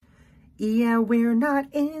Yeah, we're not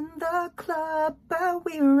in the club, but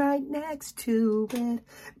we're right next to it.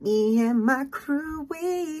 Me and my crew,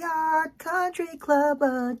 we are Country Club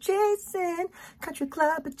adjacent. Country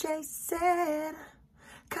Club adjacent.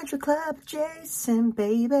 Country Club adjacent,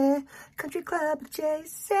 baby. Country Club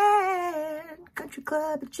adjacent. Country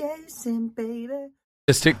Club adjacent, baby.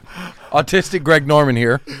 Autistic Greg Norman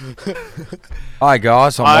here. Hi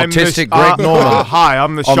guys, I'm autistic Greg Norman. Hi,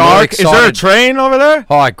 I'm the I'm shark. really Is there a train over there?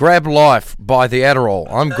 Hi, grab life by the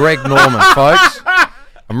Adderall. I'm Greg Norman, folks.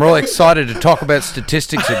 I'm really excited to talk about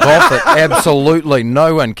statistics of golf that absolutely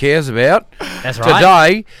no one cares about. That's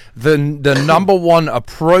right. Today, the number one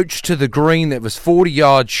approach to the green that was 40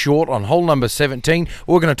 yards short on hole number 17.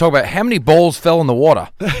 We're going to talk about how many balls fell in the water.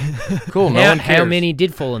 Cool, no one cares. How many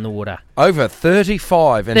did fall in the water? Over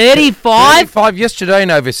 35. 35? 35 yesterday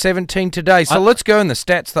and over 17 today. So let's go in the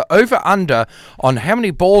stats. The over-under on how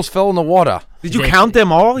many balls fell in the water. Did you count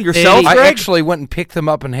them all yourself, Greg? I actually went and picked them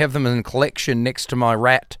up and have them in a collection next to my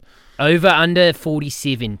rat. Over, under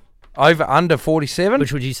 47. Over, under 47?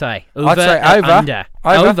 Which would you say? I'd say over. Under.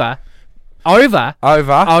 Over. Over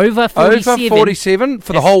 47. Over 47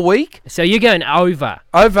 for the whole week. So you're going over.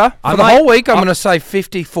 Over. For the whole week, I'm going to say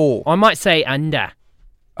 54. I might say under.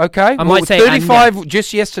 Okay. I might say 35 under.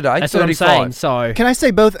 Just yesterday. That's 35. what I'm saying. So Can I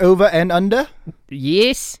say both over and under?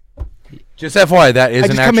 yes. Just FYI, that is I an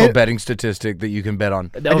just come actual in- betting statistic that you can bet on.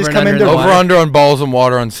 Over just and come under into the the Over water. under on balls and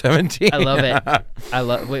water on 17. I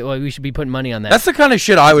love it. We should be putting money on that. That's the kind of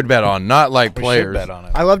shit I would bet on, not like We should players. bet on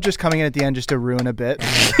it. I love just coming in at the end just to ruin a bit.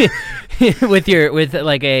 with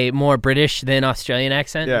like a more British than Australian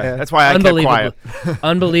accent. Yeah, that's why I kept quiet.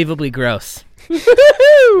 Unbelievably gross.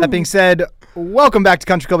 That being said, welcome back to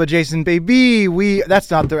Country Club Adjacent, baby. That's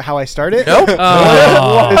not how I start it. Nope.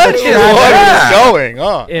 Oh, What is What is going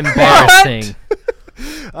on? embarrassing.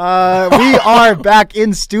 We are back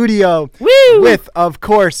in studio Woo! with, of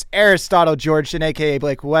course, Aristotle Georgeson, a.k.a.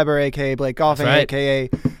 Blake Weber, a.k.a. Blake Goffin, That's right. a.k.a.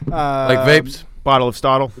 Like vapes. Bottle of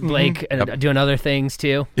Stottle. Blake doing other things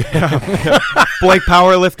too. Blake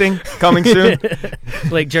powerlifting coming soon.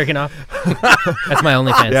 Blake jerking off. That's my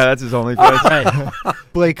OnlyFans. Yeah, that's his only That's place. right.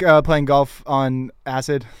 Blake playing golf on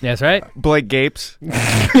acid. That's right. Blake gapes.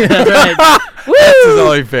 That's right. That's his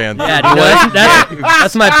OnlyFans. Yeah, dude,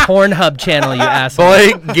 that's my Pornhub channel, you asshole.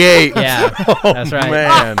 Blake Gates. Yeah, that's right.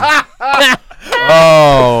 Man.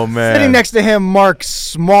 Oh, man. Sitting next to him, Mark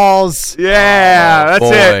Smalls. Yeah, that's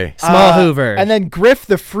it. Boy. Small Hoover. And then Griff,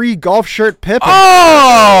 the free golf shirt Pippin.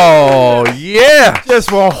 Oh, yeah.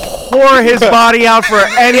 Just will whore his body out for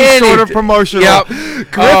any sort of promotional. Yep.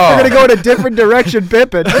 Griff, we're going to go in a different direction,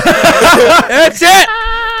 Pippin. That's it.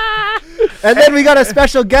 And then we got a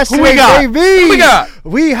special guest Who we today, got? baby. Who we got?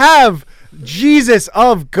 We have Jesus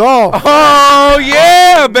of Golf. Oh,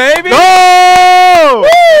 yeah, baby. Oh!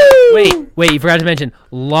 Wait, you forgot to mention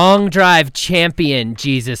long drive champion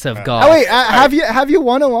Jesus of golf. Oh wait, have you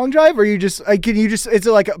won a long drive, or you just can you just it's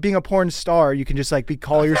like being a porn star? You can just like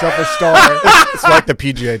call yourself a star. It's like the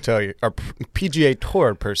PGA Tour, or PGA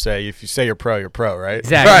Tour per se. If you say you're pro, right?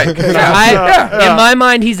 Exactly. Right. So in my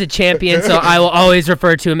mind, he's a champion, so I will always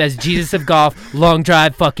refer to him as Jesus of golf, long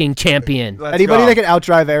drive fucking champion. Anybody that can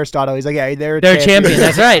outdrive Aristotle, he's like, yeah, they're a champion.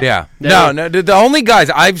 That's right. Yeah. They're- No, the only guys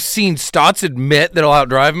I've seen Stotts admit that'll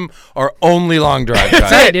outdrive him are only long drive guys.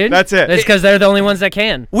 That's right, dude. That's it. That's because they're the only ones that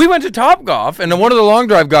can. We went to Topgolf, and one of the long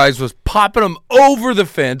drive guys was popping him over the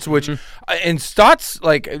fence, which, and Stotts,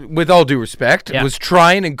 like, with all due respect, Yeah. was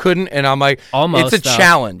trying and couldn't, and I'm like, Almost, it's a though.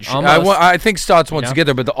 challenge. Almost. I think Stotts wants Yeah. to get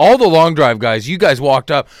there, but all the long drive guys, you guys walked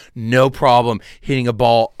up, no problem, hitting a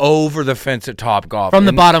ball over the fence at Topgolf. From the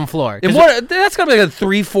And- bottom floor. And that's got to be like a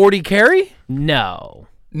 340 carry? No.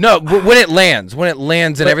 No, when it lands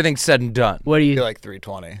and everything's said and done. What do you... You're like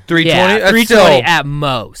 320. 320? Yeah, That's 320 still- at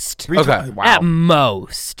most. Okay. Wow. At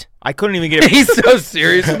most. I couldn't even get it. He's so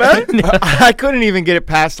serious about it. I couldn't even get it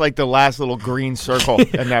past like the last little green circle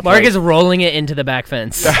in that Mark place. is rolling it into the back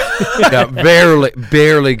fence. Yeah,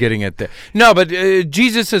 barely getting it there. No, but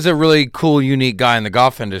Jesus is a really cool, unique guy in the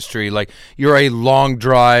golf industry. Like, you're a long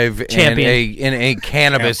drive Champion. and a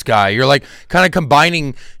cannabis guy. You're like kind of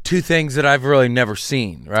combining two things that I've really never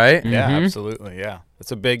seen, right? Yeah, absolutely. Yeah.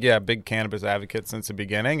 It's a big cannabis advocate since the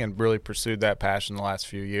beginning, and really pursued that passion the last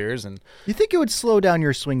few years. And You think it would slow down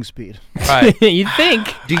your swing speed? Right. You'd think.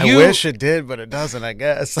 Do I you wish it did, but it doesn't, I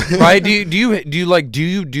guess. right? Do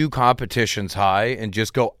you do competitions high and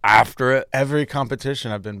just go after it? Every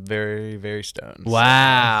competition, I've been very, very stoned.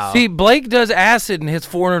 Wow. See, Blake does acid in his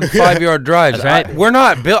 405-yard drives. That's right. We're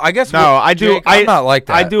not built. I guess. No, I do. Jake, I'm not like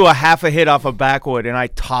that. I do a half a hit off a backwood, and I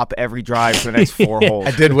top every drive for the next 4 holes.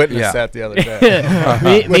 I did witness Yeah. that the other day.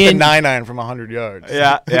 Me with the and 9-iron from 100 yards.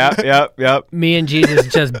 Yep. me and Jesus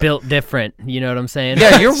just built different. You know what I'm saying?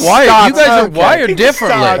 Yeah, you're wired. You guys are wired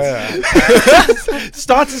differently.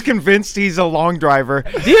 Stotts is convinced he's a long driver.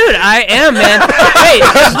 Dude, I am, man. Hey,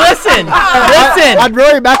 listen. On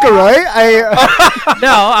Rory McIlroy,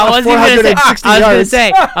 No, I wasn't gonna say. 460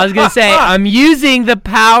 I was gonna say. I'm using the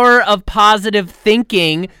power of positive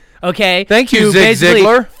thinking. Okay. Thank you, to Zig basically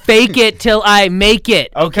Ziglar. Fake it till I make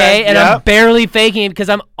it. Okay. And yeah. I'm barely faking it because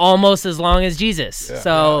I'm almost as long as Jesus.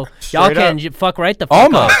 So y'all Straight can up. fuck right the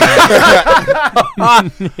fuck Almost.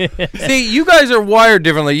 off. See, you guys are wired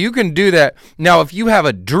differently. You can do that. Now, if you have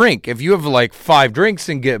a drink, if you have like 5 drinks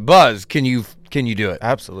and get buzzed, can you do it?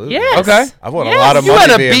 Absolutely. Yes. Okay. I've won Yes. a lot of You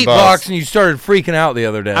money had a being beatbox buzzed. and you started freaking out the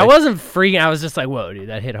other day. I wasn't freaking. I was just like, whoa, dude,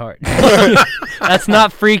 that hit hard. That's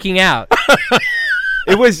not freaking out.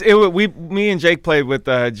 Me and Jake played with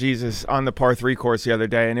Jesus on the par 3 course the other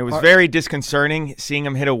day, and it was very disconcerting seeing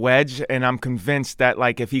him hit a wedge. And I'm convinced that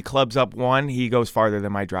like if he clubs up 1, he goes farther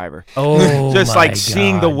than my driver. Oh, Just my like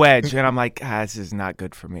seeing the God. wedge, and I'm like, this is not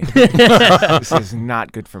good for me. This is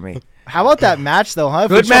not good for me. how about that match though, huh? If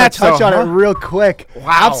Good we try match, to touch though, on huh? it real quick. Wow.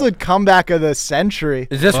 Absolute comeback of the century.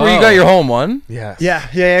 Is this where you got your home one? Yes.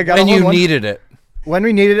 Yeah. Got And a hole you in one. needed it. When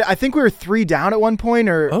we needed it, I think we were 3 down at one point,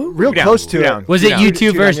 or real Two down, close two to down. it. Was Two it down. you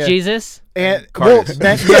two Two versus down, yeah. Jesus? And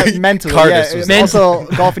Cardis. mentally, Cardis yeah. was And also,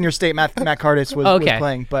 golf in your state, Matt Cardis was Okay.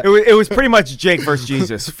 playing, but It was pretty much Jake versus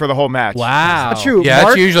Jesus for the whole match. Wow. not true. Yeah, Mark,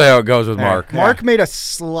 that's usually how it goes with Mark. Mark made a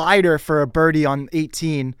slider for a birdie on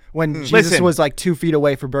 18 when Jesus Listen. was like 2 feet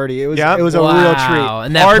away for birdie. It was Yep. it was a Wow. real treat.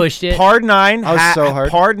 And that pushed it. Par 9. That was so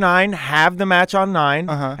hard. Par 9, have the match on 9,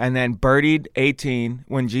 Uh-huh. and then birdied 18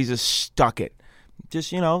 when Jesus stuck it.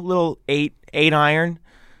 Just, little 8 iron.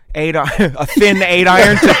 A thin 8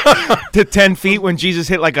 iron to 10 feet when Jesus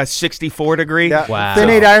hit like a 64 degree. Yeah. Wow. Thin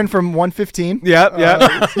 8 iron from 115. Yep.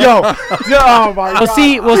 Yo. Oh my We'll God.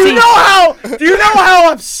 see. We'll Do see. you know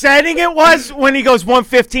how upsetting it was when he goes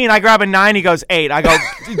 115? I grab a 9. He goes 8. I go,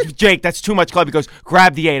 Jake, that's too much club. He goes,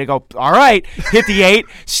 grab the 8. I go, all right. Hit the 8.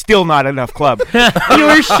 Still not enough club. You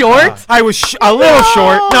were short. I was a little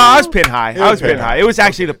short. No, I was pin high. It was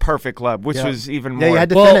actually the perfect club, which was even more. Yeah, you had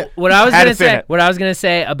to thin Well, it. what I was Had to gonna fin say, it. what I was gonna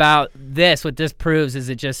say about this, what this proves is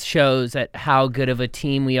it just shows that how good of a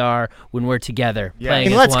team we are when we're together playing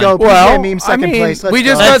And as let's one. go. Well, PGA meme second I mean, place. Let's we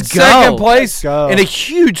just go. got Let's go. second place Let's go. in a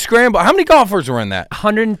huge scramble. How many golfers were in that?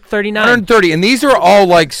 139. 130, and these are all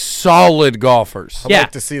like solid golfers. I'd Yeah.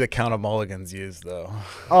 like to see the count of mulligans used, though.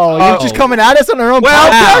 Oh, you're just coming at us on our own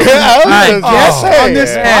Well, podcast? All right. Oh, on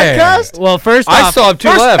this hey. podcast? Well, first I off, still have 2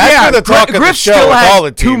 left. That's Yeah, for the talk of the Griff show still with has all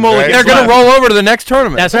the 2 teams, mulligans. They're going to roll over to the next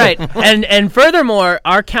tournament. that's right. And furthermore,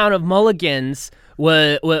 our count of mulligans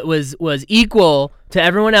was equal to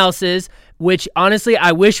everyone else's, which honestly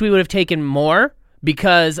I wish we would have taken more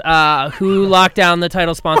because who locked down the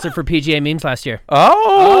title sponsor for PGA Memes last year?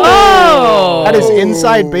 Oh. That is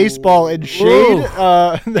inside baseball and shade.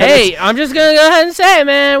 Hey, I'm just gonna go ahead and say it,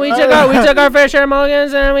 man. We took our fair share of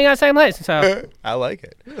mulligans and we got second place. So I like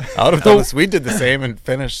it. I would have done this. We did the same and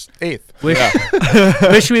finished 8th.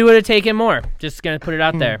 wish we would have taken more. Just gonna put it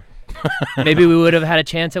out there. Maybe we would have had a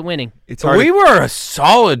chance at winning. It's hard. We were a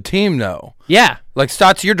solid team, though. Yeah. Like,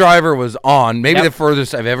 Stotts, your driver was on. Maybe Yep. the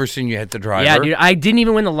furthest I've ever seen you hit the driver. Yeah, dude. I didn't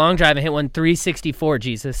even win the long drive and hit one 364,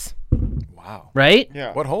 Jesus. Wow. Right?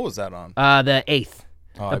 Yeah. What hole was that on? The 8th.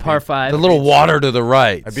 Oh, The I par beat- 5. The little water to the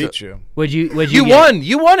right. I beat you. Would you You get? won.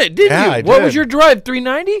 You won it, didn't Yeah, you? I What was did. your drive?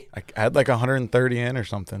 390? I had like 130 in or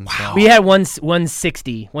something. Wow. We had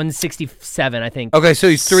 167, I think. Okay, so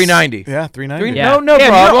he's 390. Yeah, 390. Yeah. No Damn,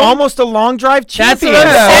 problem. you're almost a long drive That's champion. what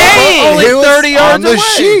I'm saying. Only He was 30 yards on the away.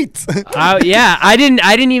 sheet. Yeah, I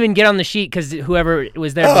didn't even get on the sheet because whoever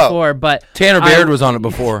was there before. But Tanner Baird was on it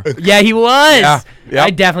before. yeah, he was. Yeah, yep. I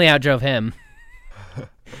definitely outdrove him.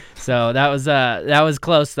 So that was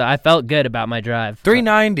close though. I felt good about my drive.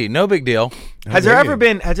 390, no big deal. Has there ever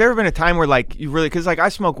been a time where like you really, because like I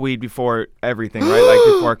smoke weed before everything, right?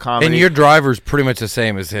 Like before comedy. And your driver's pretty much the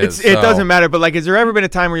same as his. It so- doesn't matter, but like, has there ever been a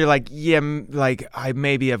time where you're like, yeah, like I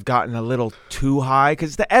maybe have gotten a little too high?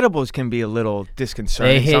 Because the edibles can be a little They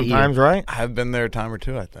disconcerting hit sometimes, right? I've been there a time or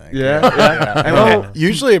two, I think. Yeah. I know.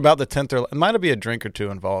 Usually about the 10th or it might be a drink or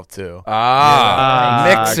two involved too.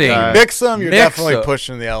 Mixing. okay. Mix them, you're Mix definitely them.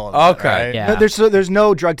 pushing the element. Okay. right? Yeah. There's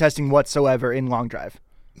no drug testing whatsoever in long drive.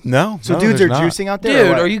 No. So no, dudes are there's not. juicing out there. or Dude,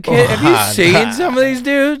 what? are you kidding? Have you seen some of these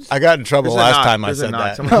dudes? I got in trouble There's a last knot. time I There's a said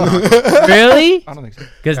knot. that. Someone- Really? I don't think so.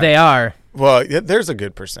 Because they are. Well, yeah, there's a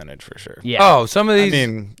good percentage for sure. Yeah. Oh, some of I these.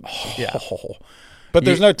 mean, yeah. But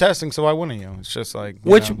there's no testing, so why wouldn't you? It's just like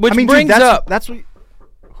you which know. which I mean, brings dude, up. that's what.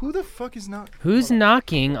 Who the fuck is not? Who's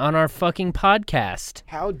knocking on our fucking podcast?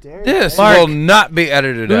 How dare you? This Mark, will not be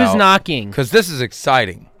edited out. Who's knocking? Because this is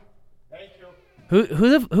exciting. Who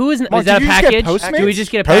is Mark, is that did a you just get package? Postmates? Do we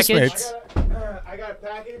just get a package? Postmates. I got a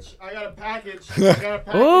package. I got a package.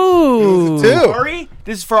 Ooh. Ari,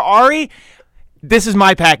 this is for Ari. This is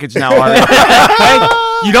my package now, Ari. Okay?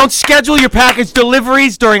 You don't schedule your package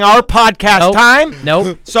deliveries during our podcast Nope. time.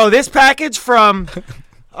 Nope. So this package from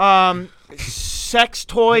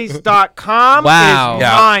sextoys.com Wow. is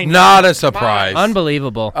Yeah, mine. not a surprise.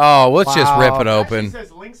 Unbelievable. Oh, let's just rip it It open.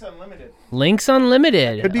 says links unlimited. Links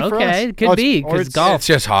Unlimited. Could be for okay, us. it could Oh, be it's- or because it's- golf. It's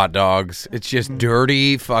just hot dogs. It's just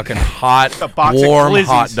dirty, fucking hot, box of warm Glizzies.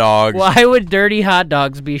 hot dogs. Why would dirty hot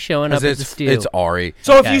dogs be showing up 'Cause at the stew? it's Ari.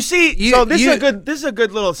 So Okay. if you see, this is a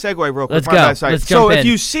good little segue, real quick. Let's on go. that side. Let's so jump if in.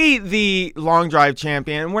 you see the long drive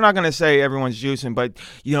champion, we're not gonna say everyone's juicing, but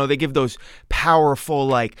they give those powerful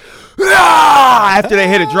like after they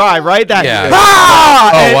hit a drive, right? That Yeah.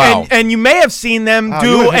 ah! Oh, and, wow. and you may have seen them Wow, you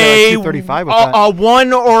do would've hit a 235 with that. a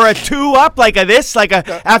 1 or a 2 up like a this, like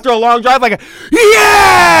a after a long drive, like a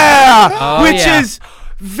yeah, Oh, which yeah. is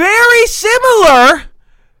very similar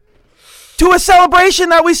to a celebration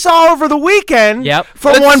that we saw over the weekend Yep.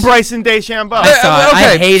 from Let's- one Bryson DeChambeau. I saw it.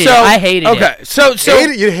 I hated it. I hated it. Okay, so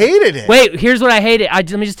You hated it. Wait, here's what I hated. Let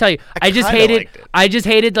me just tell you. I just kinda hated. liked it. I just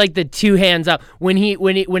hated like the two hands up when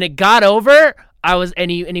it got over. I was and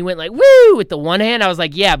he went like woo with the one hand. I was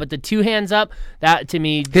like yeah, but the two hands up that to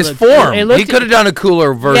me his looked- form. it looked- He could have done a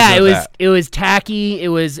cooler version. Yeah, it of was that. it was tacky. It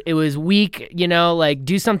was weak. Like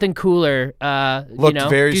do something cooler. Looked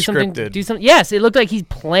very do something, scripted. Do something. Yes, it looked like he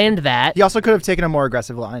planned that. He also could have taken a more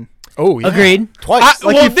aggressive line. Oh, yeah. Agreed. Twice.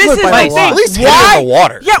 Well, this is flipped by the a lot. thing. At least hit it Why? in the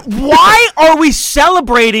water. Yeah, why are we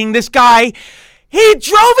celebrating this guy? He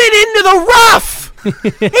drove it into the rough. He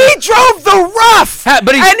drove the rough,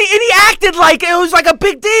 But he- and he acted like it was like a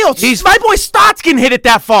big deal. He's- My boy Stotts can hit it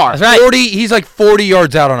that far. That's right. 40. He's like 40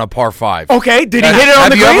 yards out on a par 5. Okay, did he Have- hit it on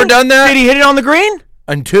have the you green? ever done that? Did he hit it on the green?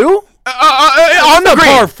 And 2? On the a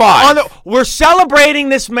green. par 5. We're celebrating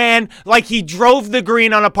this man like he drove the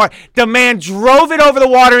green on a par. The man drove it over the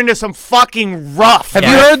water into some fucking rough. Have you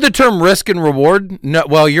heard the term risk and reward? No.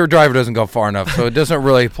 Well, your driver doesn't go far enough, so it doesn't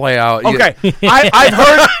really play out. Okay,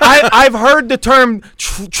 I've heard the term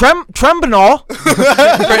trembinol.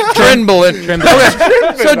 Trembling.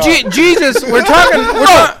 Okay. So Jesus, we're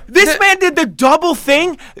talking. This man did the double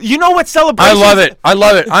thing. You know what I celebration? love it. I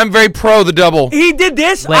love it. I'm very pro the double. He did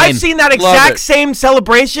this. Lame. I've seen that Love exact it. same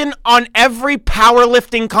celebration on every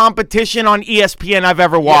powerlifting competition on ESPN I've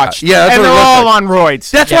ever watched. yeah, that's and what they're it looks all like. on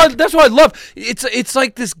roids. That's what I love. It's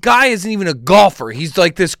like this guy isn't even a golfer. He's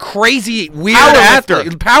like this crazy weird Powerlifter.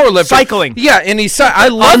 athlete, powerlifter, Cycling. Yeah, and I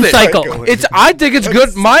love it. Uncycle. I think it's good.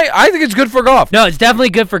 I think it's good for golf. No, it's definitely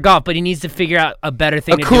good for golf, but he needs to figure out a better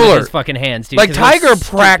thing A to do cooler. with his fucking hands, dude. Like 'cause it looks Tiger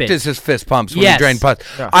stupid. practices fist pumps when Yes. he drained putts.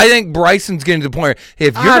 I think Bryson's getting to the point where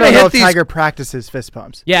if you're I going don't to know hit if these, Tiger practices fist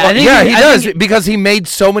pumps. Yeah, well, I think yeah, he I does think- because he made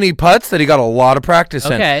so many putts that he got a lot of practice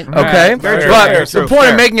Okay, in. all Okay, right. Very true, but very the true, point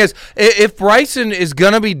fair. I'm making is if Bryson is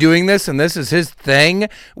going to be doing this and this is his thing,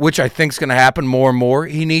 which I think is going to happen more and more,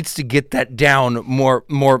 he needs to get that down more,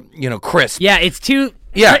 crisp. Yeah, it's too.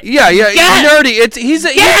 Yeah. Nerdy. He's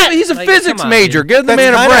a Like, physics come on, major. dude. Give the That's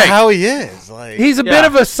man a kind of break. how he is. Like, He's a bit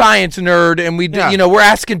of a science nerd, and Yeah. we're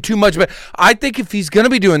asking too much. But I think if he's gonna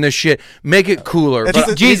be doing this shit, make it cooler. it's But-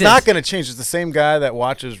 he's Jesus. Not going to change. It's the same guy that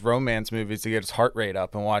watches romance movies to get his heart rate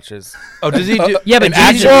up and watches. oh, does he do? Yeah, but an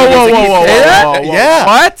Jesus- action- Whoa, does he say that? yeah.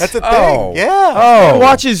 What? That's a thing. Oh. Yeah. Oh,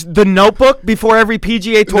 Watches The Notebook before every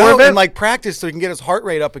PGA Tour No, event. and like practice so he can get his heart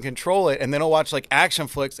rate up and control it, and then he'll watch like action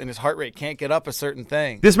flicks, and his heart rate can't get up a certain thing.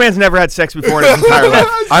 This man's never had sex before in his entire life.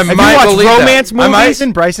 I Have might you watched believe that. romance I might- movies?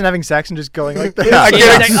 Isn't Bryson having sex and just going like that? I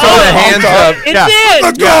get Like, it. Throw the hands up. It Yeah.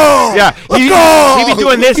 did. Yeah, He'd be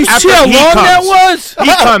doing this You after see how he long comes. that was?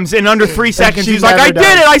 He comes in under 3 seconds. she He's like, never I did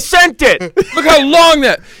does. it. I sent it. Look how long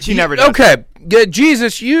that. She never does. Okay.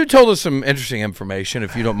 Jesus, you told us some interesting information,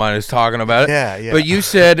 if you don't mind us talking about it. Yeah. But you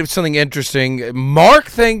said something interesting. Mark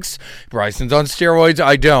thinks Bryson's on steroids.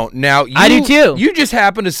 I don't. Now, I do too. You just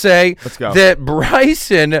happen to say go. that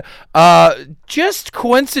Bryson just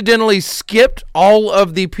coincidentally skipped all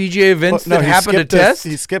of the PGA events that he happened to skipped the- test.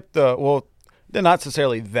 He skipped not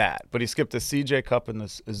necessarily that, but he skipped the CJ Cup and the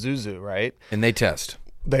Isuzu, right? And they test.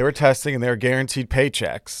 They were testing, and they were guaranteed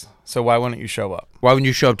paychecks. So why wouldn't you show up? Why wouldn't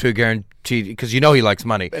you show up to a guaranteed? Because you know he likes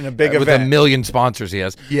money. In a big with event. a million sponsors he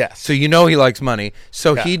has. Yes. So you know he likes money.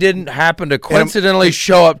 So he didn't happen to coincidentally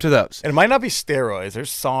show up to those. And it might not be steroids.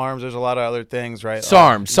 There's SARMs. There's a lot of other things, right?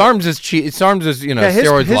 SARMs. SARMs is SARMs is Yeah,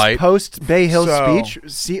 steroids his light. post Bay Hill So-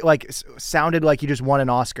 speech sounded like he just won an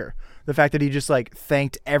Oscar. The fact that he just like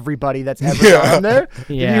thanked everybody that's ever gone there.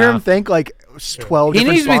 Did you hear him thank like 12 He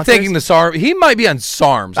different needs to be sponsors? thanking the SARM. He might be on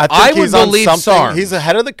SARMs. I think I would he's on believe something. SARMs. He's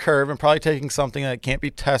ahead of the curve and probably taking something that can't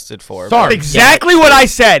be tested for. SARMs. Exactly what I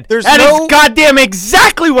said. There's That no- is goddamn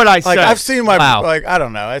exactly what I Like said. I've seen my Wow. like I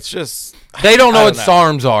don't know. It's just They don't know I what don't know.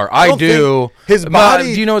 SARMs are. I don't do. think his But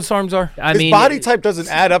body- do you know what SARMs are? I his mean, body type doesn't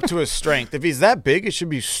add up to his strength. If he's that big, it should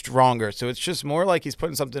be stronger. So it's just more like he's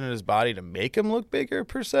putting something in his body to make him look bigger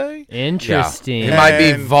per se. interesting. It might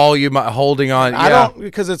be And- volume holding on. I yeah. don't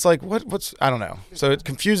because it's like what's I don't know. So it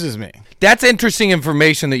confuses me. That's interesting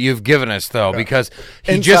information that you've given us, though, because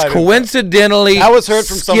he Inside just info. coincidentally That was heard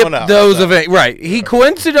from someone skipped else, those so. events. Right. He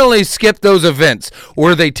coincidentally skipped those events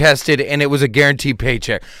where they tested, and it was a guaranteed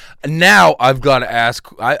paycheck. Now I've got to ask.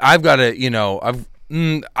 I've got to,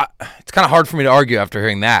 it's kind of hard for me to argue after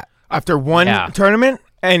hearing that. After one Yeah. tournament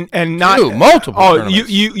and not multiple Oh, tournaments.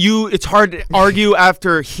 you it's hard to argue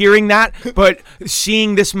after hearing that, but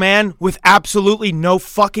seeing this man with absolutely no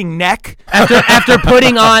fucking neck. after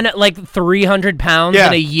putting on like 300 pounds Yeah.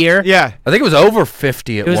 in a year. Yeah. I think it was over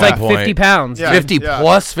 50 at It was one like point. 50 pounds. Yeah. 50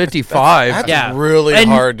 plus 55. That's Yeah. really And-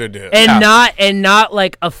 hard to do. And Yeah. not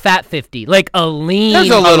like a fat 50, like a lean.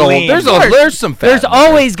 There's a little. lean. There's some fat. There's in there.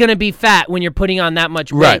 always gonna be fat when you're putting on that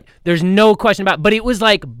much weight. Right. There's no question about it. But it was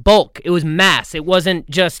like bulk. It was mass. It wasn't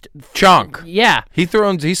just chunk. yeah. He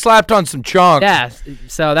slapped on some chunk. Yeah.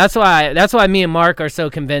 So that's why me and Mark are so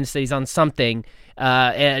convinced that he's on something.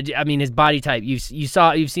 And, I mean, his body type. You've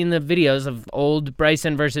seen the videos of old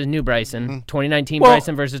Bryson versus new Bryson, 2019 Well-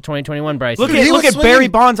 Bryson versus 2021 Bryson. Look Dude, he at was Barry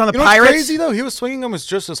swinging- Bonds on the you know what's Pirates. crazy though? He was swinging almost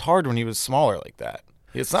just as hard when he was smaller like that.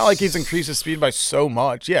 It's not like he's increased his speed by so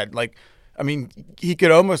much. Yeah, like I mean, he could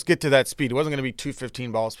almost get to that speed. It wasn't going to be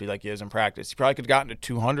 215 ball speed like he is in practice. He probably could have gotten to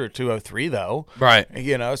 200, 203 though. Right.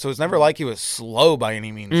 You know, so it's never like he was slow by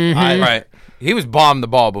any means. Right. He was bombed the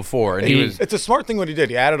ball before, and he was. It's a smart thing what he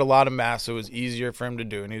did. He added a lot of mass, so it was easier for him to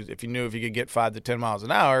do. And if he could get 5 to 10 miles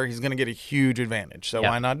an hour, he's going to get a huge advantage. So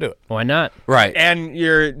Yeah. why not do it? Why not? Right. And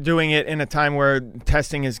you're doing it in a time where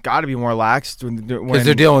testing has got to be more lax Because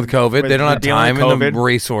they're dealing with COVID. They don't have time and the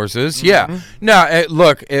resources. Yeah. No,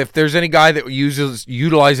 look, if there's any guy that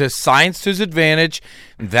utilizes science to his advantage,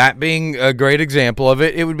 that being a great example of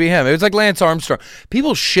it, it would be him. It was like Lance Armstrong.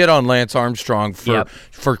 People shit on Lance Armstrong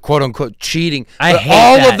for quote unquote cheating. I but hate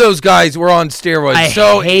all that. of those guys were on steroids. I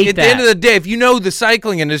so hate at the end that. of the day, if you know the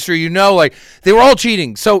cycling industry, you know like they were all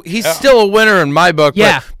cheating. So he's still a winner in my book.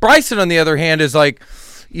 Yeah. But Bryson, on the other hand, is like,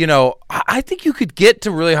 you know, I think you could get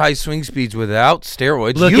to really high swing speeds without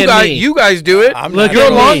steroids. Look you at guys, me. you guys do it. Look You're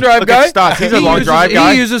at a long me. drive Look guy. at Stotts. He's a He long uses- drive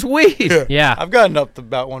guy. He uses weed. Yeah. I've gotten up to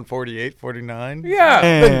about 148, 49.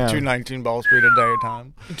 Yeah. 219 ball speed a day at a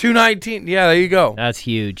time. 219. Yeah, there you go. That's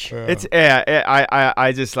huge. It's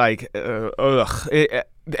I just like ugh.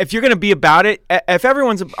 If you're gonna be about it, if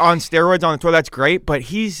everyone's on steroids on the tour, that's great. But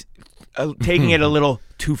he's taking it a little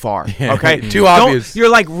too far. Okay, Too obvious. You're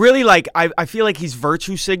like really like I feel like he's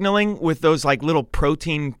virtue signaling with those like little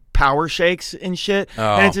protein power shakes and shit.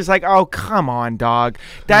 Oh. And it's just like, oh come on, dog.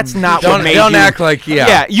 That's not what made Don't you. act like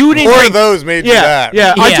Yeah, you didn't. Or drink- those made you yeah, that.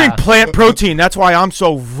 yeah. I Yeah. drink plant protein. That's why I'm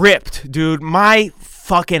so ripped, dude. My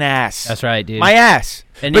fucking ass. That's right, dude. My ass.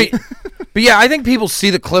 And But, but yeah, I think people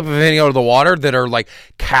see the clip of him hitting out of the water that are like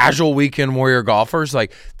casual weekend warrior golfers.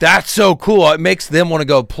 Like, that's so cool. It makes them want to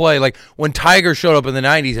go play. Like, when Tiger showed up in the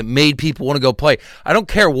 90s, it made people want to go play. I don't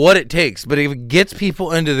care what it takes, but if it gets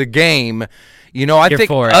people into the game, you know, I You're think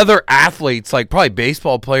for it. other athletes, like probably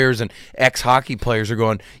baseball players and ex-hockey players are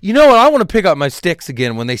going, you know what, I want to pick up my sticks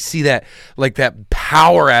again when they see that, like, that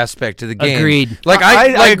power aspect to the game. Agreed. Like, I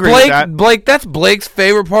like agree with that. Blake, that's Blake's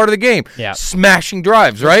favorite part of the game. Yeah. Smashing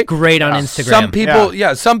drives, right? great on Instagram. Some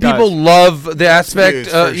people, some Does. people love the aspect, Views,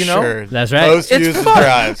 for you know. sure. That's right. Most It's views and fun.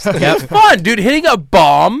 drives. It's fun, dude. Hitting a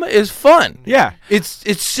bomb is fun. Yeah.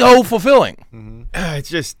 It's so fulfilling. It's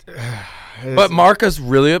just. But Marca's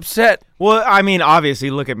really upset. Well, I mean, obviously,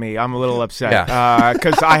 look at me. I'm a little upset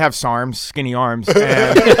because I have SARMs, skinny arms, and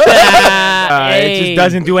it just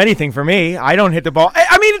doesn't do anything for me. I don't hit the ball.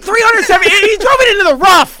 I mean, 370. He drove it into the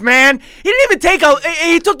rough, man. He didn't even take a.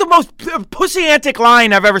 He took the most pussy-antic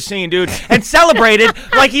line I've ever seen, dude, and celebrated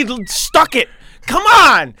like he stuck it. Come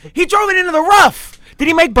on, he drove it into the rough. Did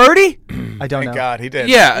he make birdie? I don't know. Thank God he did.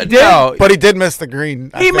 Yeah, no. But he did miss the green.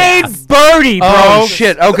 I He think. made birdie, bro. Oh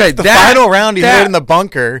shit. Okay, The final round he made in the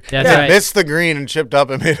bunker. That's and right. missed the green and chipped up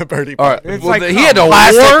and made a birdie. All right. It's Well, like, he had to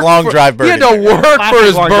classic work long for, drive He had birdie. to work for Classic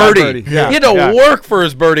his long drive birdie. birdie. Yeah. He had to Yeah. work for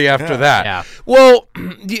his birdie after that. Yeah. Well,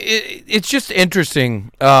 it's just interesting.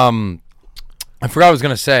 I forgot what I was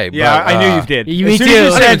gonna say. Yeah, but, I knew you did. Me too.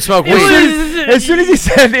 I didn't smoke weed. As soon as he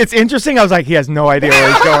said it's interesting, I was like, he has no idea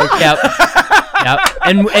where he's going. Yep.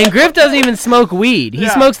 And Griff doesn't even smoke weed. He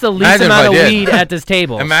smokes the least Imagine amount of if I did. weed at this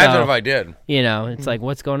table. Imagine so, if I did. You know, it's like,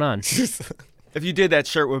 what's going on? If you did, that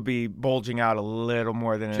shirt would be bulging out a little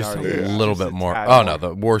more than it Just a already is. little Just bit a more. tad Oh more. no,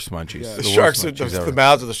 the worst munchies. The The worst sharks, munchies the ever.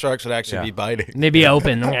 mouths of the sharks would actually Yeah. be biting. Maybe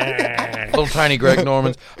open. Little tiny Greg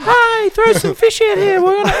Normans. Hi, throw some fish in here.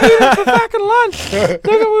 We're gonna eat them for fucking lunch. Look,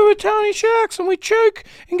 we were tiny sharks and we choke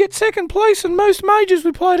and get second place in most majors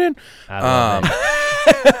we played in. I love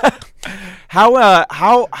it.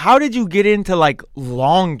 How did you get into like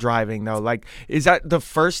long driving though? Like, is that the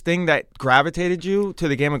first thing that gravitated you to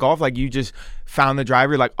the game of golf? Like, you just found the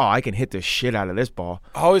driver, you're like, oh, I can hit the shit out of this ball.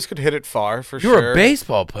 I always could hit it far for You sure. were a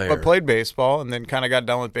baseball player. But played baseball and then kind of got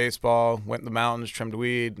done with baseball, went in the mountains, trimmed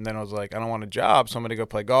weed, and then I was like, I don't want a job, so I'm going to go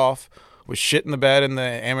play golf. Was shit in the bed in the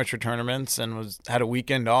amateur tournaments and had a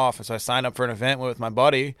weekend off. So I signed up for an event with my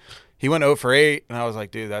buddy. He went 0 for 8, and I was like,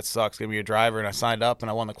 dude, that sucks. Give me a driver. And I signed up, and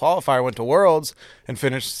I won the qualifier, went to Worlds, and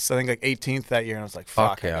finished, I think, like 18th that year. And I was like,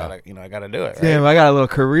 fuck, yeah. I gotta do it. Right? Damn, I got a little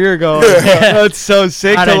career going. That's so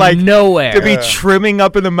sick Out to of like nowhere. to be trimming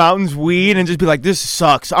up in the mountains weed and just be like, this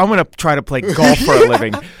sucks. I'm gonna try to play golf for a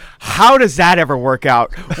living. How does that ever work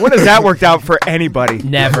out? When has that worked out for anybody?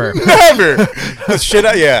 Never. Never. The shit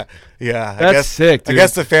out, yeah. Yeah, That's sick, dude. I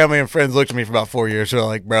guess the family and friends looked at me for about 4 years. They're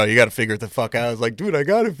like, bro, you got to figure the fuck out. I was like, dude, I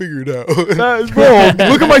got to figure it out. Bro,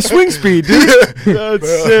 look at my swing speed, dude. That's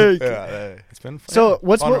sick. Yeah, it's been fun. So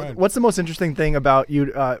Fun ride. what's the most interesting thing about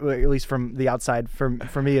you, at least from the outside, for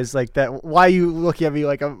me, is like that? Why you looking at me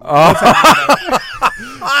like I'm?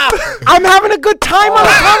 I'm having a good time on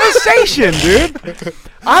the conversation, dude.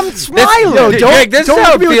 I'm smiling. Yo, Jake, this is don't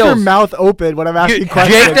how look at it me with your feels. mouth open when I'm asking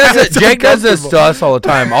questions. Jake does this to us all the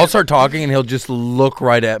time. I'll start talking and he'll just look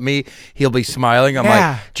right at me. He'll be smiling. I'm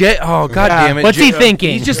Yeah. like, Jake, oh god damn it. What's he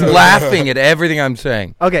thinking? He's just laughing at everything I'm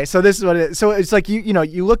saying. Okay, so this is what it is. So it's like you know,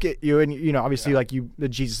 you look at you and obviously like you, the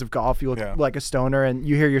Jesus of golf, you look like a stoner, and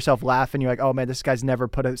you hear yourself laugh and you're like, oh man, this guy's never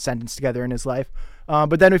put a sentence together in his life.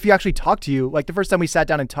 But then if you actually talk to you, like the first time we sat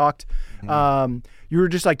down and talked, you were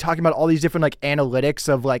just like talking about all these different like analytics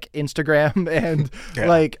of like Instagram and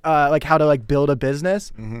like how to like build a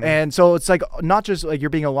business. And so it's like not just like you're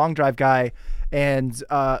being a long drive guy and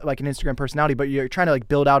like an Instagram personality, but you're trying to like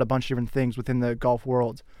build out a bunch of different things within the golf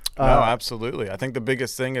world. No, absolutely. I think the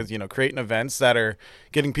biggest thing is, creating events that are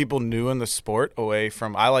getting people new in the sport away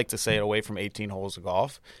from 18 holes of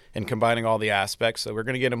golf and combining all the aspects. So we're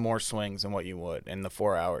going to get in more swings than what you would in the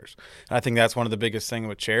 4 hours. And I think that's one of the biggest things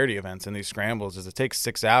with charity events and these scrambles is it takes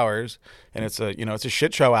 6 hours and it's a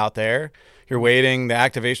shit show out there. You're waiting. The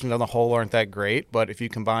activations on the hole aren't that great, but if you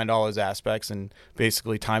combined all those aspects and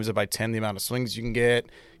basically times it by 10 the amount of swings you can get,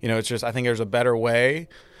 it's just, I think there's a better way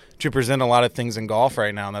to present a lot of things in golf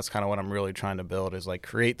right now, and that's kind of what I'm really trying to build is like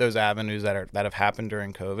create those avenues that have happened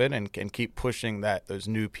during COVID and keep pushing those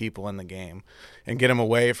new people in the game and get them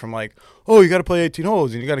away from like, oh, you got to play 18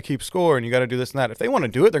 holes and you got to keep score and you got to do this and that. If they want to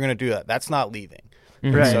do it, they're going to do that. That's not leaving.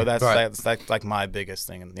 Right. So that's like my biggest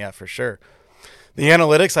thing, and yeah, for sure. The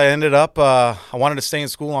analytics, I ended up, I wanted to stay in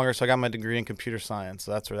school longer, so I got my degree in computer science.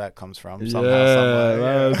 So that's where that comes from.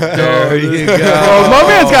 Somehow. There you go. Bro, my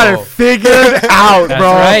man's got it figured out, That's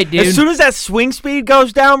bro. right, dude. As soon as that swing speed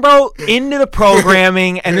goes down, bro, into the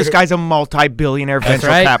programming, and this guy's a multi-billionaire venture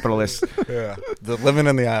right. capitalist. Yeah. Living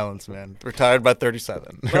in the islands, man. Retired by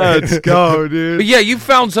 37. Let's go, dude. But yeah, you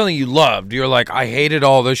found something you loved. You're like, I hated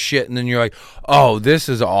all this shit, and then you're like, oh, this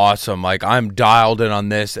is awesome. Like I'm dialed in on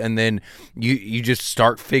this, and then you just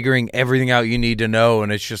start figuring everything out you need to know,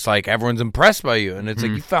 and it's just like everyone's impressed by you, and it's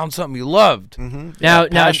like you found something you loved. Now,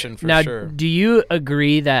 passion for sure. do you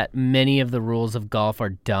agree that many of the rules of golf are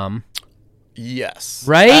dumb? Yes.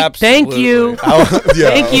 Right? Absolutely. Thank you. Yeah.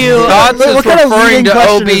 Thank you. Not what just kind of referring leading to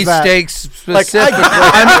question OB is that? stakes Like, specifically.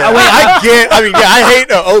 I get. I mean, yeah, I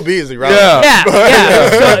hate OB is irrelevant.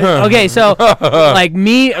 Yeah. Okay, so like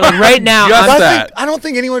me like right now, Just I'm, that. I don't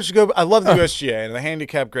think anyone should go. I love the USGA and the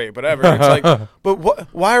handicap, great, whatever. It's like, but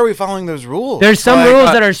why are we following those rules? there's some Like,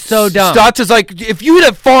 rules that are so dumb. Stotts is like, if you hit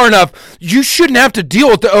it far enough, you shouldn't have to deal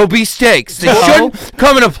with the OB stakes. They No. shouldn't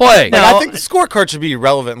come into play. Like, I think the scorecard should be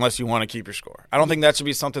irrelevant unless you want to keep your score. I don't think that should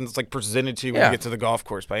be something that's like presented to you when you get to the golf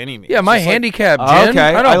course by any means. Yeah, my Just handicap, like,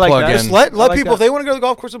 Jen, I don't plug in. Just let people, if they want to go to the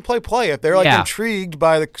golf course and play. If they're like intrigued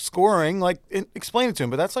by the scoring, like explain it to them.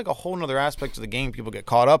 But that's like a whole other aspect of the game. People get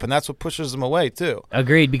caught up, and that's what pushes them away too.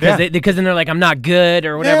 Agreed, because then they're like, I'm not good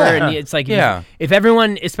or whatever, and it's like if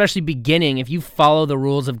everyone, especially beginning, if you follow the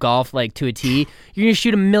rules of golf like to a T, you're gonna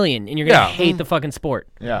shoot 1,000,000 and you're gonna hate the fucking sport.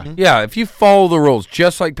 Yeah, if you follow the rules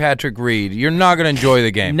just like Patrick Reed, you're not gonna enjoy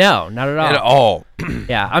the game. No, not at all. At all.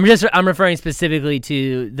 Yeah, I'm referring specifically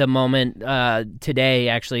to the moment today,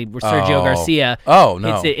 actually, where Sergio Garcia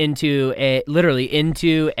hits it into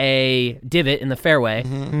a divot in the fairway.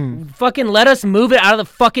 Fucking let us move it out of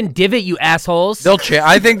the fucking divot, you assholes.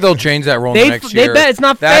 I think they'll change that rule next year. They bet it's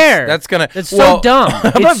not fair. That's so dumb.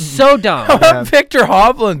 It's so dumb. How about Victor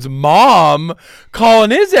Hovland's mom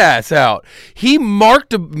calling his ass out? He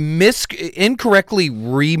incorrectly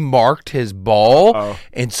remarked his ball,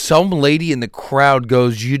 and some lady in the crowd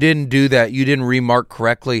goes, "You didn't do that. You didn't remark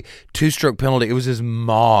correctly. 2-stroke penalty." It was his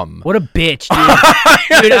mom. What a bitch,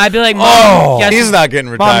 dude. Dude, I'd be like, Mom, he's not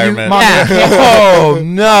getting retirement. Oh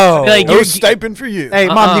no, like, no stipend for you. Hey,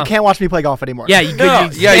 Mom, you can't watch me play golf anymore. Yeah,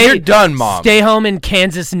 you're done, Mom. Stay home in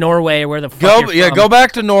Kansas, Norway, where the fuck you're from. Go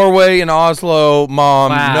back to Norway and Oslo,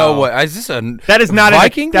 Mom. Wow. No way. Is this that is not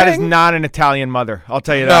Viking? That is not an Italian mother. I'll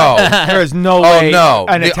tell you that. No, there is no way. No,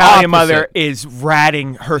 an Italian mother is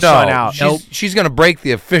ratting her son out. She's gonna break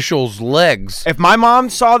the official's legs. If my mom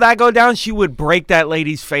saw that go down, she would break that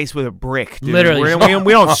lady's face with a brick. Dude. Literally,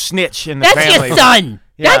 we don't snitch in the family. That's your son.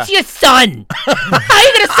 Yeah. That's your son. How are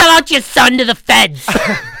you gonna sell out your son to the feds?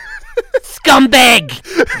 Scumbag.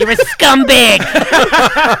 You're a scumbag.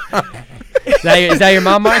 Is that your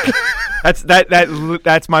mom, Mark?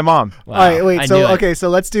 That's my mom. Wow. All right, wait. So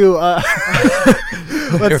let's do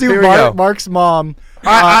Mark's mom.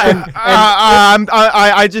 Okay.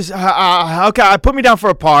 Put me down for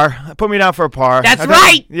a par. That's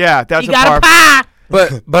right. Yeah, that's you got a par.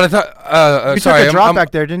 But I thought you took a drop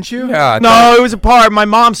back there, didn't you? Yeah. No, it was a par. My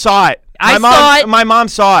mom saw it. My mom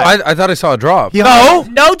saw it. I thought I saw a drop.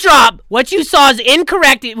 No drop. What you saw is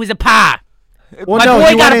incorrect. It was a par. Well, my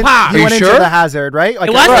boy got a par. He went into the hazard, right? Like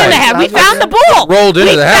it wasn't in the hazard. We found the ball. Rolled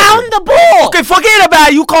into the hazard. We found the ball. Okay, forget about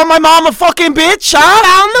it. You call my mom a fucking bitch, huh?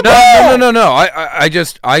 Found the ball. No. I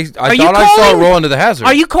thought I saw it roll into the hazard.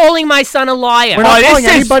 Are you calling my son a liar? We're not calling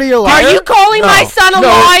anybody a liar. Are you calling my son a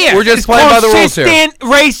liar? We're just playing by the rules here. Consistent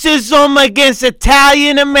racism against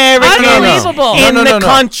Italian Americans in the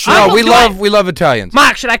country. No, we love Italians.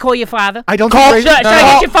 Mark, should I call your father? I don't think should I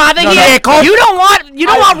get your father here? You don't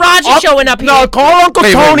want Roger showing up here. No, call Uncle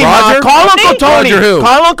Tony, Ma. Call Uncle Tony.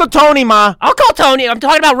 Call Uncle Tony, Ma. I'll call Tony. I'm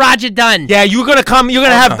talking about Roger Dunn. Yeah, you're gonna come. You're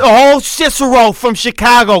gonna have the whole Cicero from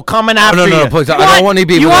Chicago coming after you. No, please. I don't want any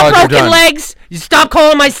beef with Roger Dunn. You want broken legs? You stop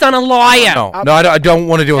calling my son a liar. No, I don't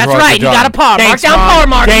want to deal with Roger Dunn. That's right. You got a par. Thanks, Mark down par,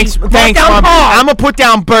 Mark. Thanks, Mom. I'm gonna put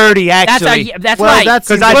down Birdie. Actually, that's right.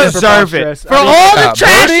 Because I deserve it for all the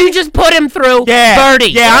trash you just put him through.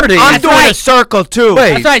 Birdie. Yeah, I'm doing a circle too.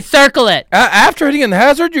 That's right. Circle it. After hitting in the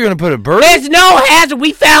hazard, you're gonna put a birdie. There's no hazard.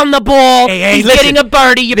 We found the ball. He's getting a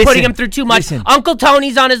birdie. You're putting him through too much. Uncle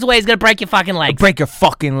Tony's on his way. He's gonna break your fucking legs. Break your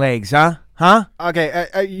fucking legs, huh? Huh? Okay,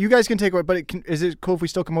 you guys can take it, but is it cool if we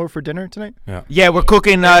still come over for dinner tonight? Yeah, we're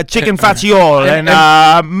cooking chicken fagioli and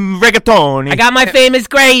rigatoni. I got my famous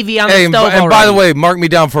gravy on the stove. And by the way, mark me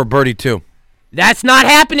down for a birdie too. That's not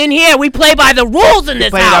happening here. We play by the rules in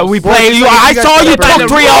this house. We play. I saw you took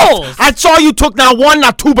 3 off. I saw you took not 1,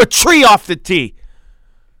 not 2, but 3 off the tee.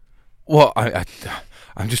 Well, I'm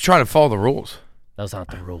just trying to follow the rules. Those aren't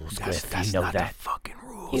the rules, Griff. That's you know not that. The fucking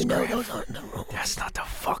rules. You know those aren't the rules. That's not the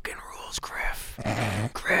fucking rules, Griff.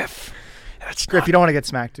 Griff. Griff, you don't want to get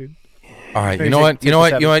smacked, dude. All right, you know what?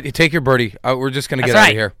 You take your birdie. We're just gonna get out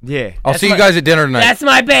of here. Yeah, I'll see you guys at dinner tonight. That's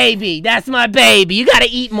my baby. You gotta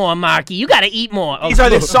eat more, Marky. You gotta eat more. These are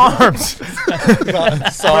the SARMs.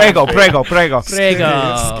 Prego.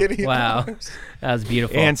 Wow. That was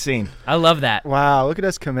beautiful. And scene. I love that. Wow, look at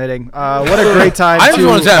us committing. What a great time. I just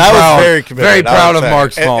want to say I was very proud of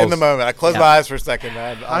Mark Smalls. In the moment. I closed my eyes for a second,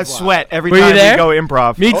 man. I sweat every time we go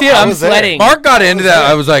improv. Me too. I'm sweating. Mark got into that.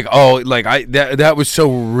 I was like, that was so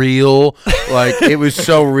real. Like, it was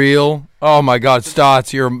so real. Oh my God,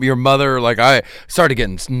 Stotts, your mother, like I started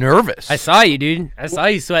getting nervous. I saw you, dude. I saw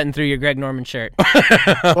you sweating through your Greg Norman shirt.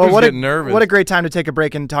 Well, what a great time to take a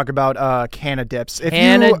break and talk about Canna Dips. If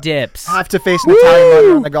Canna Dips. Have to face an Italian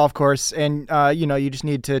mother on the golf course and you just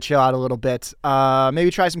need to chill out a little bit.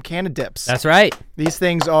 Maybe try some Canna Dips. That's right. These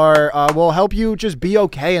things will help you just be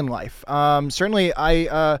okay in life. Certainly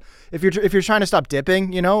if you're trying to stop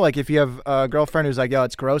dipping, like if you have a girlfriend who's like, yo,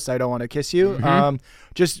 it's gross, I don't want to kiss you,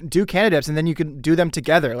 just do Canna Canidips, and then you can do them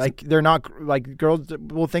together. Like they're not like girls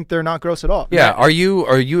will think they're not gross at all. Yeah. Are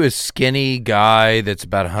you a skinny guy that's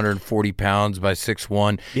about 140 pounds by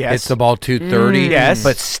 6'1"? Yes. Hits the ball 230. Yes.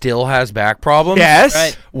 But still has back problems. Yes.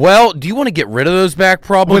 Right. Well, do you want to get rid of those back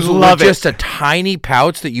problems Would love with it. just a tiny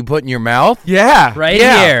pouch that you put in your mouth? Yeah. Right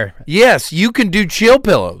Yeah. here. Yes, you can do chill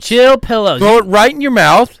pillows. Chill pillows. Throw it right in your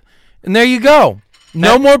mouth, and there you go.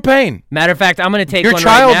 No more pain. Matter of fact, I'm going to take Your one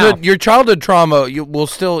right now. your childhood trauma, you'll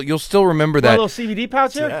still remember A that. little CBD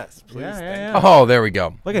pouch here? Yes, please. Oh, there we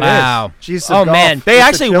go. Look at Wow. Jesus, Oh, golf. man. They Just a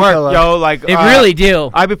actually chill work, pillow. yo. Like They really do.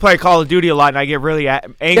 I be playing Call of Duty a lot, and I get really angry,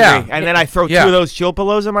 Yeah. and then I throw Yeah. two of those chill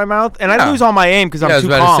pillows in my mouth, and I Yeah. lose all my aim because I'm Yeah, I was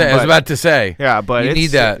too about calm. to say. I was but- about to say. yeah, but you it's,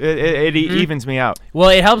 need that. It evens me out. Well,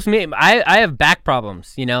 it helps me. I have back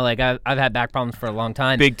problems. You know, like I've had back problems for a long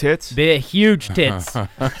time. Big tits. Big, huge tits.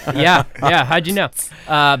 yeah. How'd you know?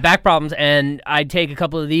 Back problems, and I'd take a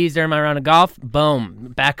couple of these during my round of golf.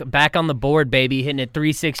 Boom, back on the board, baby, hitting it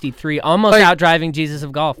 363, almost Like- out driving Jesus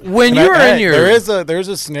of golf. When But you're in your there's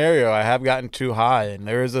a scenario I have gotten too high, and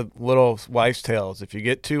there is a little wife's tales. If you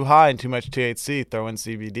get too high and too much THC, throw in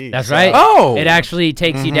CBD. That's So right. Oh. It actually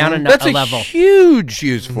takes you down that's a a level. huge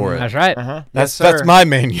use for it. That's right. That's my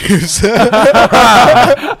main use.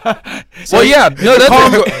 Well, yeah, no,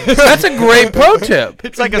 that's a great pro tip.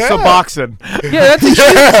 It's like a Suboxone. Yeah, that's a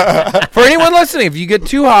huge, for anyone listening. If you get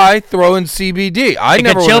too high, throw in CBD. I Take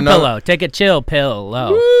never a would chill have known. pillow. Take a chill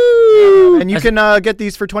pillow. And you can get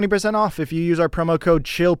these for 20% off if you use our promo code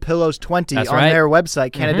ChillPillows20 That's on right. their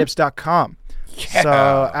website, Canidips.com.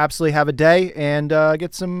 So absolutely have a day and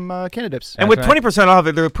get some Canidips. And with That's right. 20% off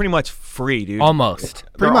it, they're pretty much free, dude. Almost.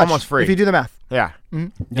 They're Pretty much, almost free. if you do the math. yeah. Do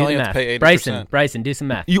only the have math. to pay 80%. Bryson, do some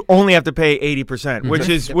math. You only have to pay 80%, which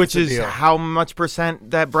is the deal. how much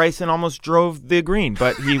percent that Bryson almost drove the green,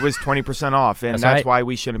 but he was 20% off, and That's that's right. why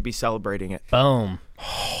we shouldn't be celebrating it. Boom.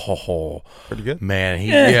 Oh, Pretty good. man,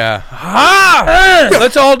 yeah.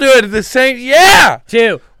 Let's all do it at the same. Yeah.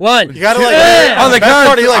 2, 1. You gotta like On the that count-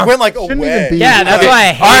 part, he like went like Shouldn't away. even be. Yeah, that's why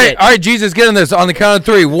I hate All right, Jesus, get in this on the count of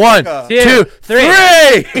 3. 1, 2, 2,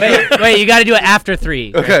 3. 3. Wait, you got to do it after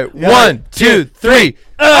 3. Okay, 1, 2, 3.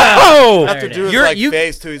 Oh, Have to do his You're- like you-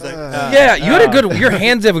 face too. He's like, yeah, you had a good. Your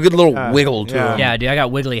hands have a good little wiggle to yeah. them. Yeah, dude, I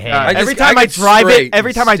got wiggly hands. I Every just- time I I get drive straight it,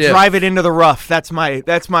 every time I stiff. drive it into the rough, that's my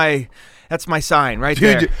sign right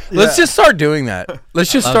there. Dude, let's just start doing that.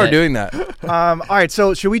 Let's just Love start it. doing that. All right,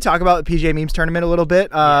 so should we talk about the PGA Memes tournament a little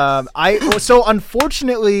bit? So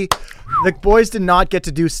unfortunately, the boys did not get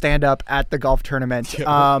to do stand up at the golf tournament.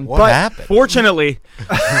 what happened? Fortunately,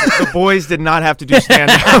 the boys did not have to do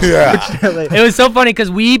stand-up. It was so funny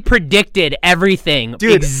because we predicted everything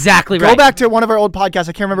Dude, exactly Go right. back to one of our old podcasts.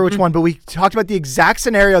 I can't remember which one, but we talked about the exact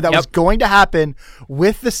scenario that was Yep. going to happen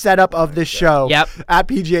with the setup of this show Yep. at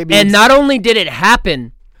PGA Memes. And not only did it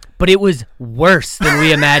happen, but it was worse than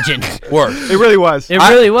we imagined. Worse. It really was. It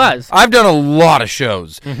really was. I've done a lot of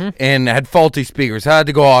shows and had faulty speakers. Had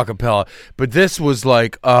to go a cappella, but this was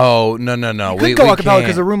like, oh no, you couldn't go a cappella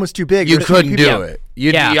because the room was too big. You There were too many couldn't people. do it.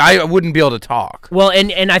 You'd, Yeah. I wouldn't be able to talk. Well,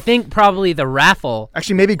 and I think probably the raffle.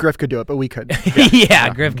 Actually, maybe Griff could do it, but we could.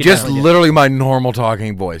 yeah, Griff could Just definitely do it. literally my normal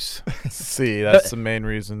talking voice. See, that's the main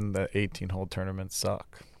reason the 18-hole tournaments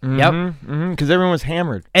suck. Yep. Because everyone was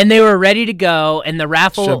hammered. And they were ready to go, and the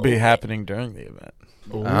raffle. Should be happening during the event.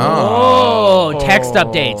 Oh, text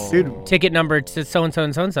updates. Dude. Ticket number to so and so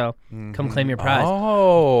and so and so. Come claim your prize.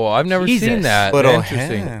 Oh, I've never seen Jesus. that. Little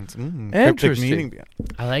Interesting. hands. Cryptic Interesting. meaning.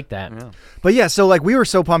 I like that. But yeah, so like we were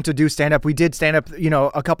so pumped to do stand up. We did stand up,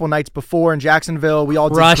 a couple nights before in Jacksonville. We all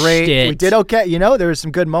did Crushed great. it. We did okay. There was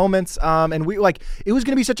some good moments. And we it was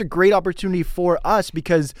going to be such a great opportunity for us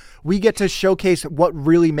because we get to showcase what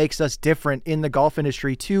really makes us different in the golf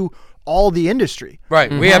industry to all the industry.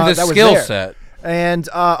 Right. We have the That was skill there. set. And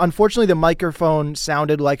unfortunately, the microphone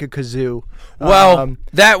sounded like a kazoo. Well,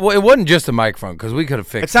 it wasn't just the microphone because we could have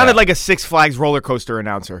fixed It sounded that. like a Six Flags roller coaster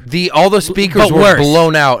announcer. All the speakers But were worse.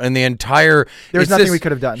 blown out, and the entire There was it's nothing this we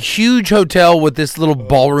could have done. Huge hotel with this little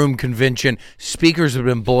ballroom convention. Speakers have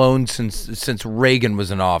been blown since Reagan was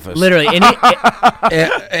in office. Literally,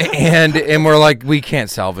 and we're like, we can't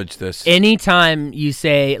salvage this. anytime you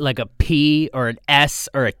say like a P or an S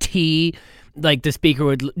or a T, like the speaker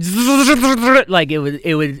would like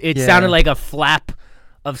it Yeah. sounded like a flap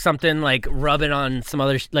of something like rubbing on some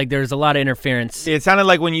other like there's a lot of interference. It sounded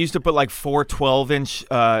like when you used to put like 4 12-inch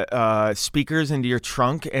speakers into your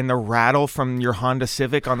trunk and the rattle from your Honda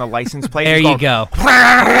Civic on the license plate. There is you going, go.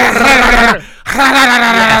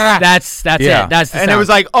 That's Yeah. it. That's the And sound. it was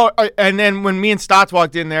like, and then when me and Stotts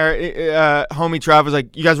walked in there, homie Trav was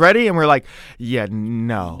like, "You guys ready?" And we're like, "Yeah,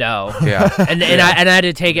 no." no. Yeah. And I had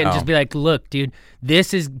to take it and just be like, look, dude,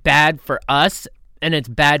 this is bad for us and it's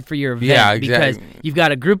bad for your event Yeah, because exactly. you've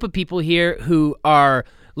got a group of people here who are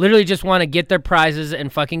literally just want to get their prizes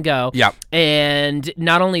and fucking go. Yep. And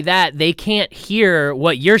not only that, they can't hear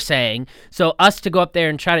what you're saying. So us to go up there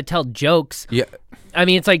and try to tell jokes, Yeah. I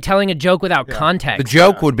mean, it's like telling a joke without context. The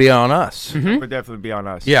joke would be on us. It would definitely be on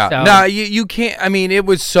us. Yeah. So- No, you can't. I mean, it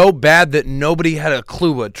was so bad that nobody had a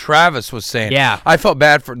clue what Travis was saying. Yeah. I felt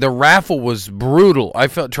bad for the raffle was brutal. I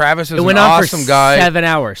felt Travis was It went an on awesome for guy. 7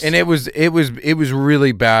 hours. And it was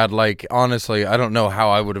really bad. Like, honestly, I don't know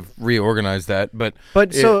how I would have reorganized that, but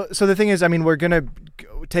So the thing is, I mean, we're gonna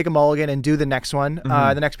take a mulligan and do the next one,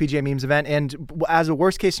 the next PGA Memes event, and as a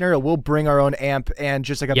worst case scenario, we'll bring our own amp and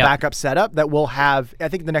just like a Yep. backup setup that we'll have. I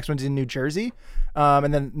think the next one's in New Jersey,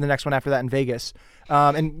 and then the next one after that in Vegas.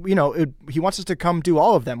 And he wants us to come do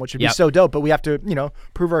all of them, which would be Yep. so dope. But we have to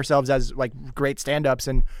prove ourselves as like great stand-ups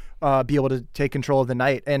and be able to take control of the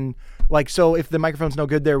night. And like, so if the microphone's no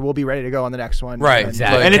good there, we'll be ready to go on the next one. right. And-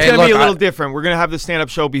 Exactly. Like, And it's hey, going to be a look, little different. We're going to have the stand-up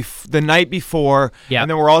show the night before, Yeah. and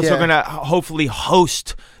then we're also Yeah. going to hopefully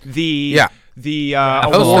host the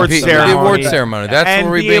host award the ceremony. The award ceremony. That's and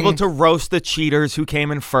where we be able to roast the cheaters who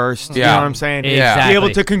came in first. You Yeah. know what I'm saying? Exactly. Be able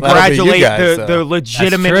to That'll be congratulate you guys, the though.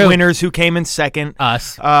 legitimate true. winners who came in second.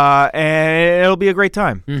 Us. And it'll be a great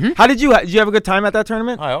time. How did you have a good time at that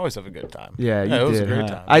tournament? I always have a good time. Yeah, you it was did, a great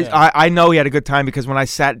huh? time. I know he had a good time because when I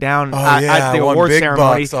sat down at the I won award big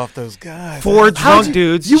ceremony, bucks off those guys. four How'd drunk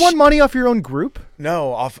dudes. You won money off your own group?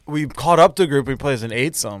 No, we caught up to a group. We played as an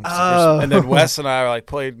 8-some, and then Wes and I were like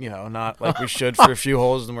played, not like we should for a few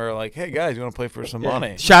holes, and we were like, "Hey guys, you want to play for some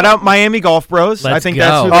money?" Shout out Miami Golf Bros. I Let's think go.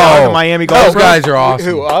 that's who they are, the Miami Golf those Bros. guys are awesome.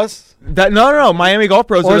 Who us? No, Miami Golf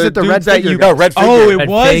Bros. Or are is it the dudes Red that Figure you? guys? No, Red Oh, Figure. it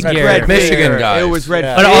was Figure. Red Michigan Figure. guys. It was Red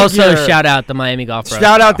Yeah. But Figure. also shout out the Miami Golf Bros.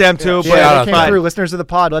 Shout out them too. Yeah, out they to came them. through. Listeners of the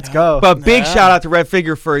pod, let's go. But big shout out to Red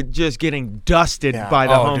Figure for just getting dusted by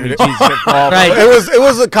the homie dude. Jesus at golf. Right. It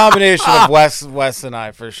was a combination of Wes and I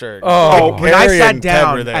for sure. Oh, when I Harry sat and Ted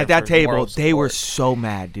were down there at that for table, moral they were support. so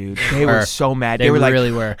mad, dude. They were so mad. They were like,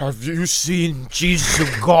 really were. "Have you seen Jesus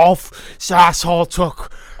of golf? This asshole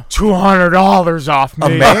took $200 off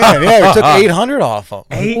me." Man, yeah, we took 800 off him.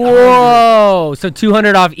 Whoa! So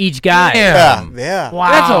 200 off each guy. Damn. Yeah.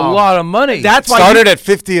 Wow. That's a lot of money. That's why Started at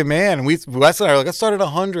 50 a man. And Wes and I were like, let's start at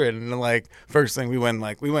 100. And then, like, first thing we win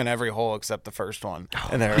every hole except the first one.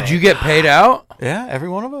 And Did you get paid out? Yeah, every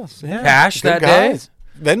one of us. Yeah. Cash Good that day? guys.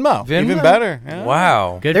 Venmo. Even Venmo? better. Yeah.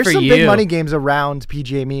 Wow. Good There's for some you. big money games around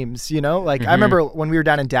PGA Memes, Like I remember when we were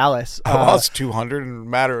down in Dallas. I lost 200 in a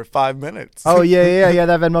matter of 5 minutes. Oh yeah.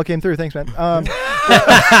 That Venmo came through. Thanks, man.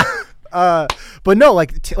 But no,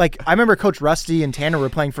 like I remember Coach Rusty and Tanner were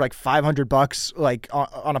playing for like $500, like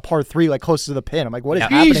on a par 3, like close to the pin. I'm like, what is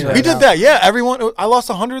happening? Jesus. Right we now? did that. Yeah, everyone. I lost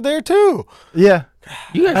 100 there too. Yeah.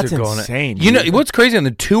 You guys That's are going insane, You know dude. what's crazy on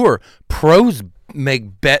the tour? Pros make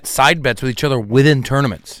side bets with each other within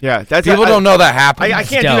tournaments. Yeah, that's People don't know that happens. I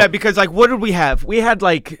can't do dope. that because, like, what did we have? We had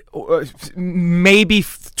like maybe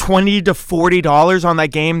 $20 to $40 on that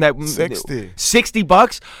game. That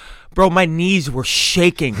 $60. Bro, my knees were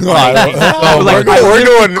shaking. Oh, Like, I we're literally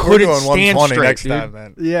going couldn't 120 stand straight, next dude. time,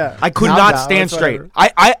 man. Yeah. I could Calm not down, stand that's straight.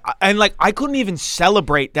 whatever. I couldn't even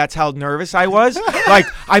celebrate. That's how nervous I was. Like,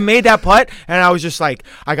 I made that putt and I was just like,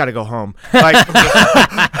 I gotta go home. Like,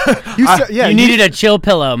 You needed a chill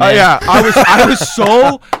pillow, man. yeah, I was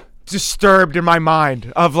so disturbed in my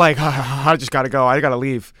mind of like, I just gotta go. I gotta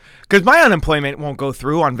leave because my unemployment won't go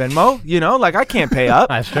through on Venmo. Like I can't pay up.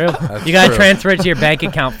 That's true. You got to transfer it to your bank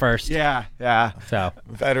account first. Yeah. So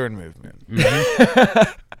Veteran movement.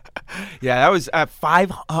 Yeah, that was at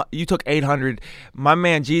 5. You took 800. My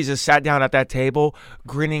man Jesus sat down at that table,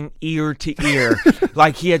 grinning ear to ear,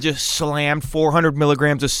 like he had just slammed 400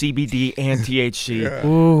 milligrams of CBD and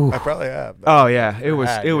THC. I probably have. Oh yeah, it was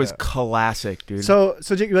Yeah. classic, dude. So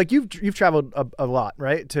Jake, like you've traveled a lot,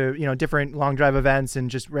 right? To different long drive events and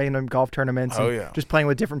just random golf tournaments. Oh, and yeah. just playing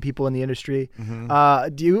with different people in the industry.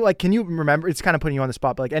 Do you can you remember? It's kind of putting you on the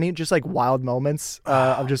spot, but like any just like wild moments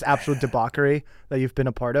of just absolute debauchery that you've been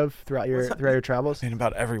a part of? throughout your travels? In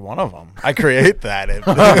about every one of them. I create that. That's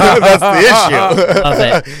the issue. Love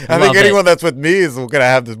it. I think anyone that's with me is going to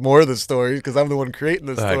have more of the stories because I'm the one creating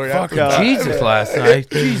the story. Fucking Jesus last night.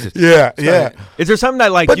 Jesus. Yeah. Is there something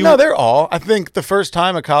that like But no, they're all. I think the first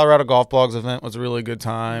time a Colorado Golf Blogs event was a really good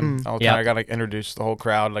time. I got introduced to the whole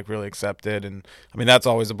crowd, really accepted, and I mean that's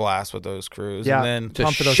always a blast with those crews. Yeah. And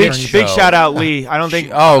It's a then big shout out Lee. I don't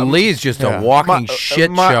think. Lee's just a walking shit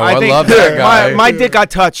show. I I think love that guy. My dick got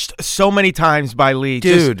touched so many times by Lee.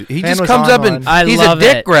 Dude, he man just was comes on up and one. he's I a love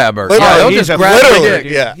dick it. grabber. Literally, He'll he's just a grab your literally,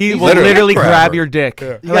 dick. yeah. He He's will a dick literally grabber. grab your dick.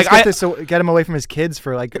 You guys get this to get him away from his kids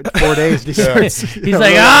for like 4 days. He's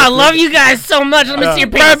like, I love you guys so much. Let me see your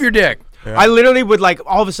penis. Grab your dick. I literally would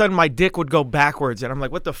all of a sudden my dick would go backwards, and I'm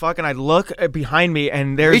like, what the fuck? And I'd look behind me,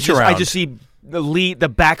 and I just see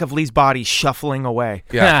the back of Lee's body shuffling away.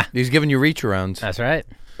 Yeah, he's giving you reach arounds. That's right.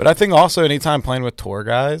 But I think also anytime playing with tour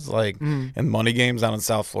guys, and money games down in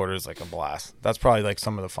South Florida is a blast. That's probably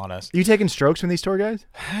some of the funnest. You taking strokes from these tour guys?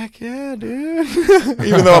 Heck yeah, dude.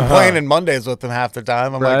 Even though I'm playing in Mondays with them half the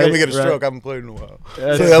time, I'm like, let me get a stroke. I haven't played in a while. So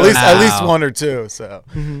at least one or two. So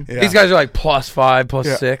yeah. These guys are like +5,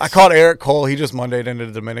 +6. I caught Eric Cole. He just Mondayed into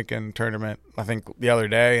the Dominican tournament, I think, the other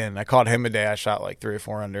day, and I caught him a day. I shot 3 or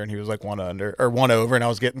 4 under, and he was 1 under or 1 over, and I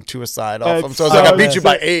was getting 2 aside off him. So I was I beat you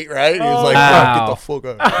by 8, right? He was like, Wow. get the fuck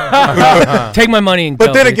out. Take my money and But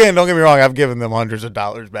go. then please. again, don't get me wrong, I've given them hundreds of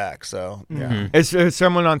dollars back. So yeah. Is there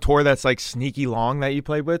someone on tour that's sneaky long that you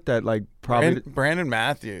played with that probably? Brandon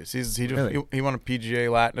Matthews. He Really? won a PGA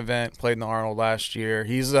Latin event, played in the Arnold last year.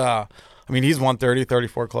 He's he's 130,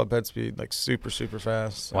 34 club head speed, super, super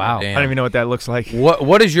fast. So. Wow. I don't even know what that looks like.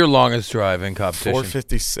 What is your longest drive in competition?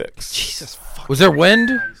 456. Jesus fuck. Was there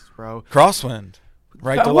wind? Bro. Crosswind.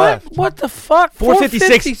 Right to left. What the fuck?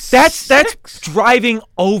 456. That's driving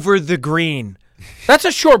over the green. That's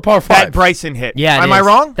a short par 5. That Bryson hit. Yeah, it Am I is.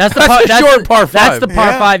 wrong? That's the That's par, a short par That's five. the par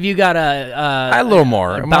Yeah. 5. You got A little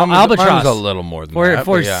more. Mine albatross. was a little more than that. but yeah.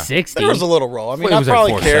 460. There was a little roll. I mean, It I was like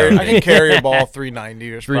probably carried. 470. I can carry a ball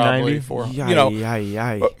 390 or 390.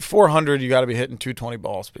 probably 400. 400, you got to be hitting 220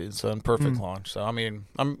 ball speed, so in perfect launch. So I mean,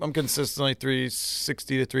 I'm consistently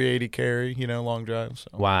 360 to 380 carry. Long drive.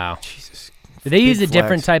 So. Wow. Jesus. Do they use a Big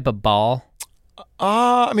different flex. type of ball?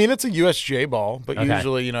 I mean, it's a USJ ball, but Okay.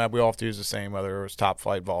 usually, we all have to use the same, whether it was Top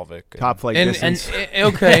Flight, Volvic. Top flight And distance.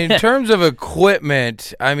 okay, in terms of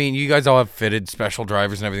equipment, I mean, you guys all have fitted special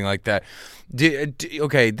drivers and everything like that.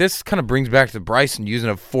 Okay, this kind of brings back to Bryson using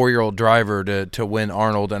a 4-year-old driver to win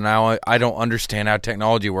Arnold, and now I don't understand how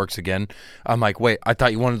technology works again. I'm like, wait, I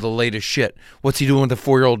thought you wanted the latest shit. What's he doing with a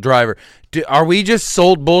 4-year-old driver? Are we just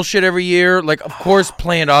sold bullshit every year? Of course,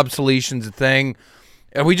 planned obsoletion's a thing.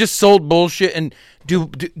 Are we just sold bullshit? And do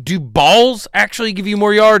balls actually give you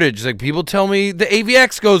more yardage? People tell me the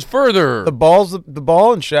AVX goes further. the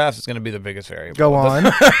ball and shafts is going to be the biggest variable. Go on.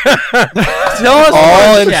 Ball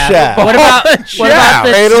Ball and shaft. What about the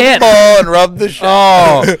Cradle the tip? ball and rub the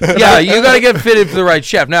shaft. Oh, yeah, you got to get fitted for the right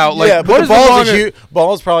shaft. Now, Yeah, what but is the the ball longest?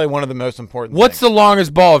 ball is probably one of the most important. What's things. the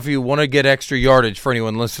longest ball if you want to get extra yardage for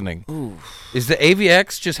anyone listening? Is the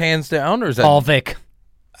AVX just hands down, or is that Volvic.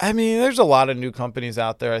 I mean, there's a lot of new companies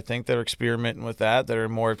out there, I think, that are experimenting with that are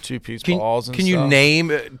more of 2-piece balls and Can you stuff. name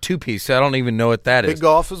 2-piece? I don't even know what that Big is.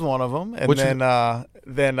 Golf is one of them, and Which then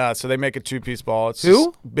so they make a 2-piece ball. It's Who?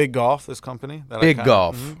 just Big Golf, this company. That Big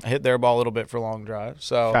Golf. I hit their ball a little bit for long drive.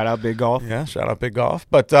 So Shout out Big Golf. yeah, shout out Big Golf.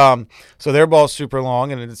 But so their ball's super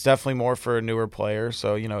long, and it's definitely more for a newer player.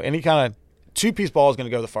 So any kind of 2-piece ball is going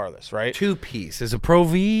to go the farthest, right? 2-piece is a Pro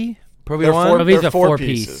V. Pro They're V1. Pro V's they're a 4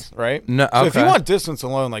 4-piece. pieces, right? No, So if you okay. want distance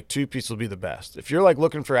alone, 2-piece will be the best. If you're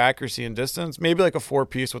looking for accuracy and distance, maybe a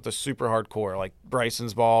 4-piece with a super hardcore, like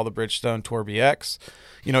Bryson's ball, the Bridgestone Tour BX.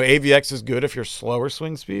 AVX is good if you're slower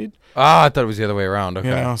swing speed. I thought it was the other way around.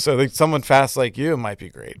 Okay. So someone fast like you might be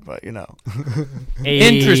great, but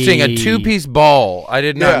Interesting. A Hey. 2-piece ball. I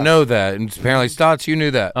did not Yeah. know that. And apparently, Stotts, you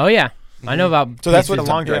knew that. Oh yeah, I know about. So that's He's what a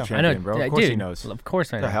long drive yeah. I know, champion, bro. yeah, Of course dude, he knows. Of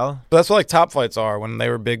course I know. What the hell? But that's what Top Flights are. When they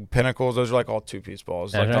were big Pinnacles, those are all 2-piece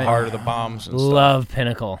balls, That's the right. heart of the bombs and stuff. Love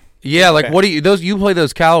Pinnacle. Yeah, Okay. what do you play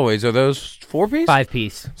those Callaways? Are those 4-piece?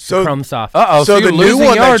 5-piece. So- Chrome soft. Uh-oh, so the you're new losing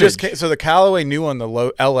one that yardage. just came, so the Callaway new one, the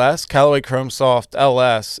low LS, Callaway Chrome Soft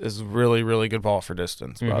LS is really, really good ball for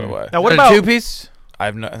distance, by the way. Now what a about 2-piece?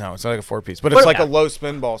 It's not like a 4-piece, but it's like a low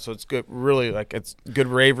spin ball, so it's good. Really, like it's good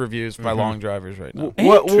rave reviews by long drivers right now.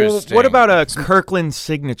 What about a Kirkland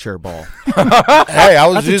signature ball? Hey,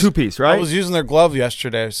 That's a 2-piece, right? I was using their glove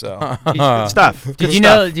yesterday, so Good stuff. Did you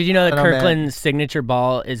know that Kirkland signature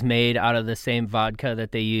ball is made out of the same vodka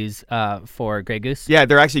that they use for Grey Goose? Yeah,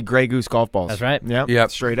 they're actually Grey Goose golf balls. That's right.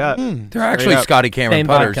 Yep. Straight up. They're actually Scotty Cameron Same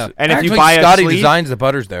putters. vodka. And if you Actually, buy a Scotty sleeve- designs the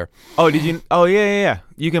putters there. Oh, did you? Oh, yeah.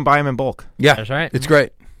 You can buy them in bulk. Yeah, That's right. It's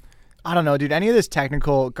great. I don't know, dude. Any of this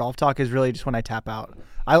technical golf talk is really just when I tap out.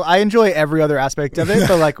 I enjoy every other aspect of it,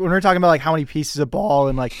 but like when we're talking about like how many pieces of ball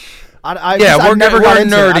and like, we're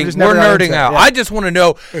nerding out. I just want to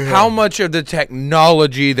know how much of the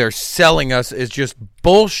technology they're selling us is just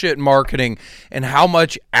bullshit marketing and how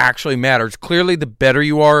much actually matters. Clearly, the better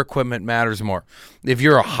you are, equipment matters more. If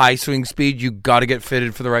you're a high swing speed, you got to get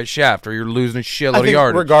fitted for the right shaft, or you're losing a shitload of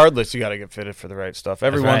yardage. Regardless, you got to get fitted for the right stuff.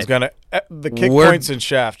 Everyone's gonna the kick points and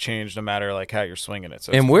shaft change no matter like how you're swinging it.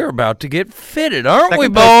 So and we're about to get fitted, aren't we,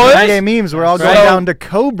 Second boys? place NBA memes. We're all going down to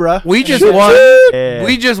Cobra. We just won.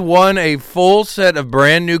 We just won a full set of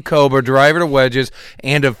brand new Cobra driver to wedges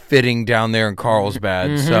and a fitting down there in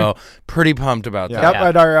Carlsbad. So pretty pumped about that.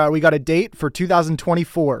 Yep, and we got a date for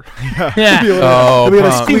 2024. Yeah.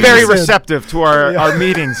 Being very receptive to our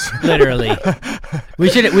meetings. Literally. We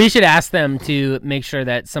should ask them to make sure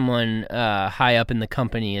that someone high up in the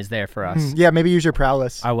company is there for us. Yeah, maybe use your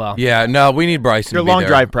prowess. I will. Yeah, no, we need Bryson. Your to be long there.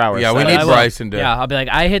 drive prowess. Yeah, we need I will. Bryson to. Yeah, I'll be like,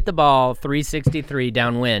 I hit the ball 363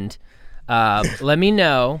 downwind. Let me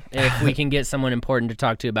know if we can get someone important to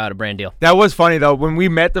talk to about a brand deal. That was funny though. When we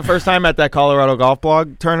met the first time at that Colorado Golf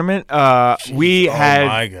Blog tournament, we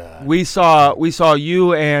saw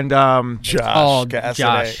you and Josh Cassidy.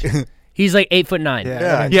 Josh. He's like 8'9".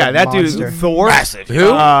 Yeah, that monster. dude Thor. Massive.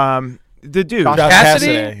 Who? The dude. Josh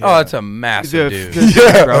Cassidy? Cassidy, Oh, it's a massive dude.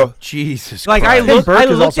 Bro. Jesus Like Christ. I Burke is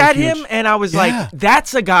looked also at huge. him and I was like,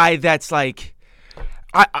 that's a guy that's like,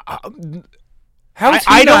 How is he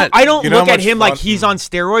I not- don't You know look how at much him like fun- he's on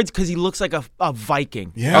steroids because he looks like a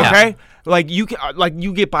Viking. Yeah. Okay. Like you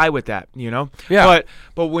get by with that, you know. Yeah.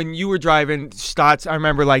 But when you were driving Stotts, I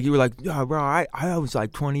remember like you were like, oh, bro, I was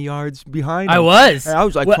like 20 yards behind. I him." was. I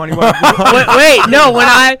was like What- 20 yards. Wait, no. When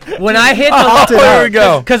I hit the There we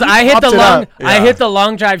go. because I hit the Popped it long up. I hit the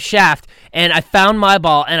long drive shaft and I found my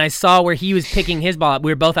ball and I saw where he was picking his ball up.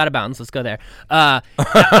 We were both out of bounds. Let's go there. I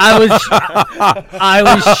was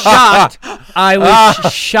shocked. I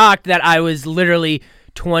was shocked that I was literally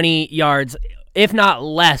 20 yards, if not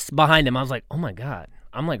less, behind him. I was like, oh my god.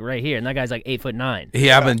 I'm like right here, and that guy's like 8'9".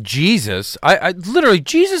 Yeah, but Jesus, I literally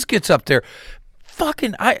Jesus gets up there.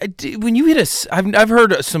 Fucking, when you hit I've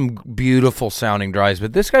heard some beautiful sounding drives,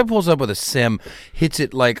 but this guy pulls up with a sim, hits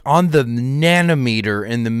it like on the nanometer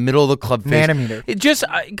in the middle of the club face. Nanometer. It just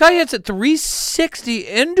guy hits it 360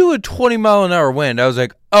 into a 20-mile-an-hour wind. I was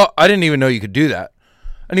like, oh, I didn't even know you could do that.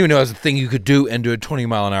 I didn't even know it was a thing you could do into a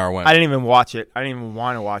 20-mile-an-hour wind. I didn't even watch it. I didn't even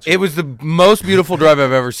want to watch it. It was the most beautiful drive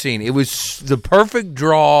I've ever seen. It was the perfect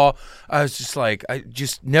draw. I was just like, I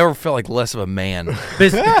just never felt like less of a man.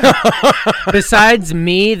 Besides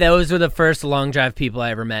me, those were the first long drive people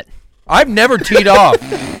I ever met. I've never teed off.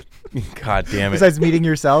 God damn it. Besides meeting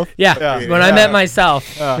yourself. Yeah, when I met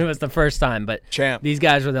myself, it was the first time. But Champ. these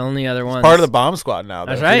guys were the only other ones. Part of the bomb squad now.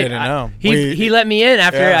 Though, That's if right. You didn't know. He let me in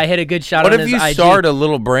after I hit a good shot What on if his you IG. start a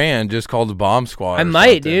little brand just called the Bomb Squad? I or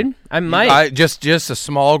might, something? dude. I might. Just a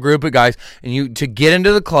small group of guys, and to get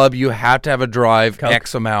into the club, you have to have a drive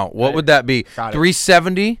X amount. What would that be?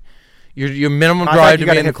 370. Your minimum I drive thought to you be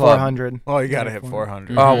gotta in the hit club. 400. Oh, you got to hit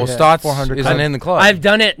 400. Oh well, Stotts 400 isn't in the club. I've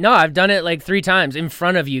done it. No, I've done it like 3 times in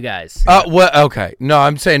front of you guys. What? Okay. No,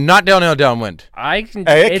 I'm saying not downhill, downwind. I can.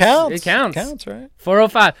 Hey, it counts. It counts. It counts, right?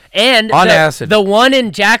 405. And On acid. The one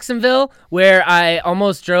in Jacksonville where I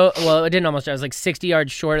almost drove. Well, I didn't almost drive. I was like 60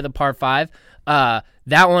 yards short of the par 5.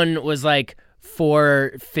 That one was like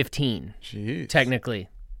 415. Jeez. Technically.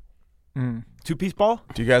 Two-piece ball?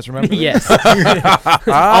 Do you guys remember? Yes.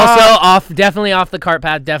 Also definitely off the cart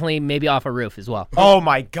path. Definitely maybe off a roof as well. Oh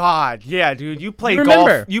my God! Yeah, dude, you play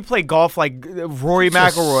Remember. golf. You play golf like Rory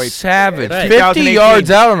McIlroy. Savage. Right. 50 2018.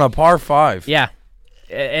 yards out on a par 5. Yeah.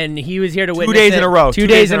 And he was here to witness days it. in a row. 2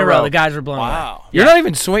 days in a row. The guys were blown away. Wow. You're not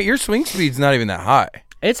even your swing speed's not even that high.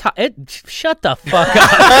 It's hot. Shut the fuck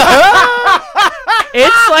up.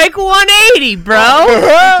 It's like 180,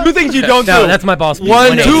 bro. Two things you don't No, do. that's my ball speed.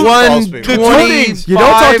 One, 180. Two 120. things. You don't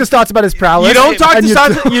talk to Stotts about his prowess. You don't talk to and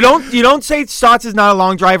Stotts. You don't say Stotts is not a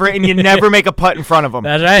long driver, and you never make a putt in front of him.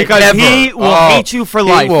 That's right. Because Never. he will hate you for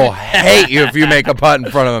life. He will hate you if you make a putt in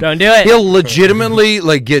front of him. Don't do it. He'll legitimately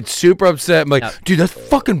like get super upset. And like, dude, that's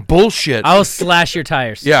fucking bullshit. I'll slash your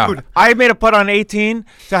tires. Yeah. Dude, I made a putt on 18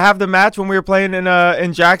 to have the match when we were playing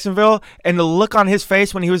in Jacksonville, and the look on his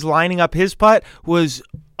face when he was lining up his putt was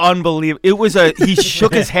unbelievable. It was he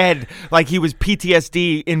shook his head like he was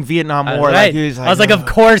PTSD in Vietnam War. Right. Like, he was I was like, of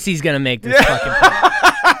course he's gonna make this fucking putt.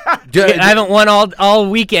 I haven't won all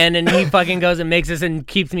weekend, and he fucking goes and makes this and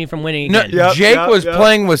keeps me from winning No, again. Jake was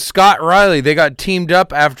playing with Scott Riley. They got teamed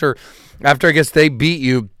up after I guess they beat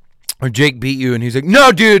you, or Jake beat you, and he's like,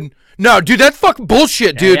 no, dude, that's fucking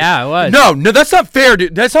bullshit, dude. Yeah, it was. No, that's not fair,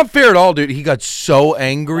 dude. That's not fair at all, dude. He got so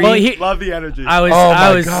angry. Well, love the energy. I was, Oh my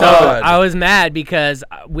I was God. I was mad because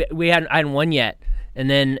I hadn't won yet, and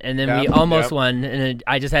then we almost won, and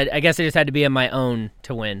I guess I just had to be on my own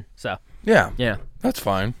to win. So yeah, yeah, that's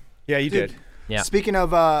fine. Yeah, you did. yeah. Speaking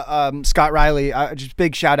of Scott Riley, just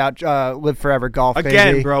big shout out, Live Forever Golf,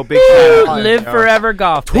 Again, baby. bro, big shout out. Live forever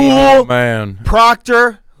golf. baby. Tool, Man,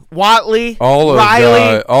 Proctor, Watley, all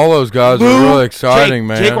those guys Lou, are really exciting, Jake,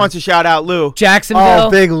 man. Jake wants to shout out Lou. Jacksonville.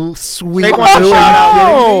 Oh, big sweet. Jake wants to Lou. shout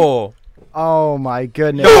out. Oh, Oh my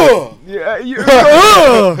goodness.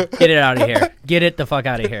 Get it out of here. Get it the fuck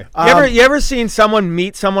out of here. You ever seen someone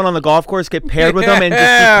meet someone on the golf course, get paired with them, and just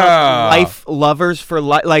become life lovers for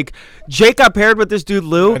life? Like Jake got paired with this dude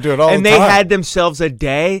Lou, I do it all and the they time. had themselves a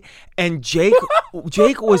day. And Jake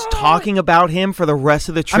was talking about him for the rest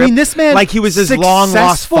of the trip. I mean, this man, like he was his long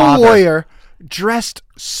lost successful father. lawyer, dressed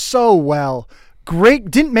so well. Great,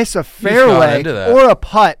 didn't miss a got fairway into that. or a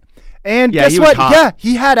putt. And Yeah, guess he was what? hot. Yeah,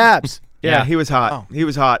 he had abs. Yeah, he was hot. He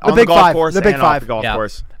was hot. The on big the golf five. course The big and off five. the golf Yeah.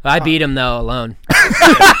 course. I beat him though alone.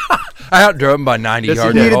 I outdrove him by 90 Yes, he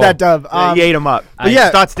yards. did. at Needed home. that dove. He ate him up. but yeah.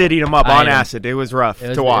 Stotts did eat him up I on ate him. acid. It was rough It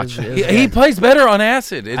was- to watch. it was He bad. plays better on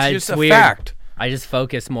acid. It's I- just it's a weird. fact. I just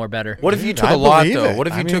focus more better. What if you took I a lot believe though? it. What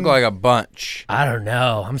if I you took mean- like a bunch? I don't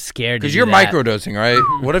know. I'm scared. Because to you're do that. microdosing, right?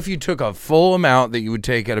 What if you took a full amount that you would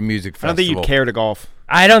take at a music I festival? don't think you'd care to golf.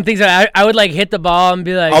 I don't think so. I would like hit the ball and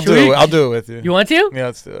be like, I'll "Should we-" do it with you. You want to? Yeah,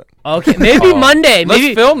 let's do it. Okay, maybe Oh. Monday. Let's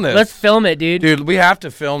Maybe film this. Let's film it, dude. Dude, we have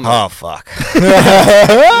to film this. Oh fuck.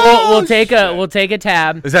 We'll take a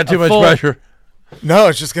tab. Is that too a much full- pressure? No,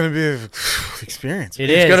 it's just gonna be an experience. It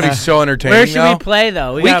It's is. gonna be so entertaining. Where should now. we play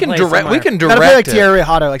though? We gotta can play direct. We somewhere. can Gotta direct play like it. Tierra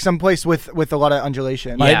Hato, like someplace with a lot of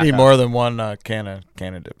undulation. Might Yeah. need more than one can of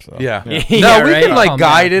dip. So. Yeah. Yeah, No, we right? can like Oh,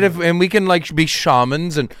 guide man. it, and we can like be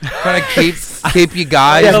shamans and kind of keep you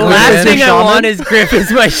guys. Yeah, The Griffin last is thing a I shaman? want is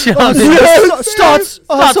Griffith's my shaman. Stotts.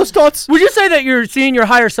 So Stotts. Would you say that you're seeing your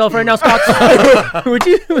higher self right now, Stotts? would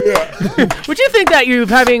you? Would you think that you're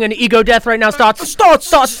having an ego death right now, Stotts?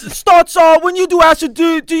 Stotts, when you do acid,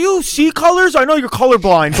 do you see colors? I know you're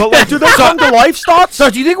colorblind, but like, do they come to life, Stotts? So,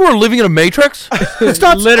 do you think we're living in a matrix?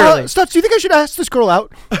 Stotts. Literally. Stotts, do you think I should ask this girl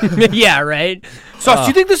out? Yeah, right. So, do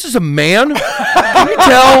you think this is a man? Can you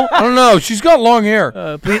tell? I don't know. She's got long hair.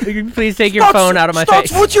 Please take your phone out of my Stotts,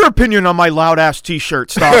 face. what's your opinion on my loud ass T-shirt,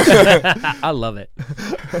 Stotts? I love it.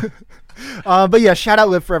 But yeah, shout out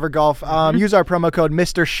Live Forever Golf. Use our promo code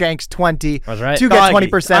Mr. Shanks 20 That's right. to get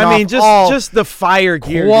 20% off. I mean, just the fire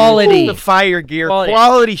gear, dude. Quality. The fire gear, Quality.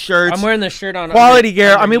 quality shirts, I'm wearing the shirt on. quality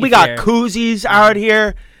gear. I mean, we got underneath koozies out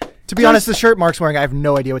here. To be honest, the shirt Mark's wearing, I have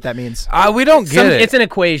no idea what that means. We don't there. get it. It's an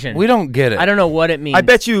equation. We don't get it. I don't know what it means. I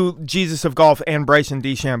bet you Jesus of Golf and Bryson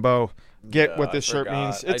DeChambeau get what this shirt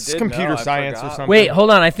means. It's computer science or something. Wait, hold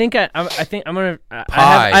on. I think I'm gonna. I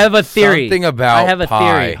Pie. have a theory. Something about I have a pie.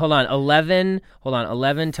 theory. Hold on. 11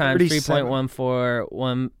 times 37.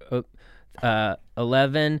 3.141.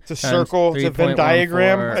 11. It's a circle. It's a Venn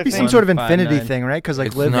diagram. It'd be some sort of infinity thing, right? Because like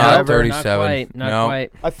It's Live not Forever. 37. Not quite. Not No.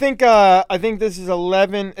 quite. I think this is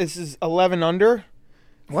 11. This is 11 under.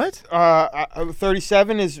 What?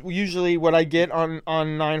 37 is usually what I get on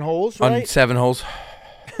 9 holes, On right? 7 holes.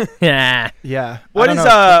 Yeah. Yeah. What I don't is,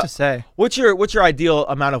 know what to say? What's your ideal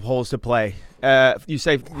amount of holes to play? You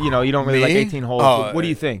say you don't really like Me? 18 holes. Oh, what do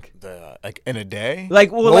you think? Like in a day?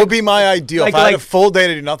 Like, well, what like- would be my ideal? like- if I had a like- full day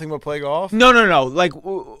to do nothing but play golf? No. Like,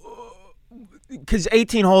 because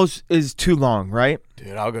 18 holes is too long, right?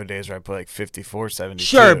 Dude, I'll go days where I play like 54, 72.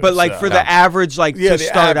 Sure, but like so- for the average, like Yeah, to the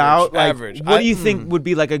start out, like, average. what do you think would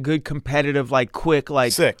be like a good competitive, like quick,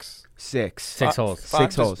 like 6. 6? 6 holes.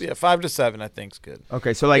 6 holes. Yeah, 5 to 7 I think's good.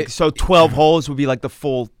 Okay, so like 12 holes would be like the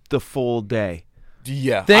full day.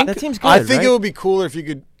 Yeah. That seems good. I think right? it would be cooler if you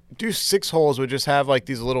could do 6 holes, would just have like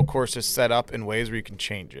these little courses set up in ways where you can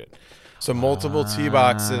change it. So multiple tee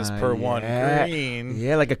boxes per one green.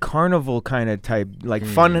 Yeah, like a carnival kind of type, like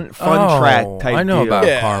fun track type. I know deal.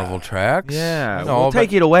 about carnival tracks. Yeah, No, we'll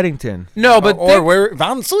take you to Weddington. No, but or where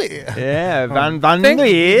Van Slee. Yeah, Van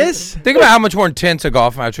Nuys. Think about how much more intense a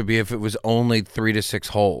golf match would be if it was only 3 to 6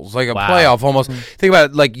 holes, like a Wow. playoff almost. Think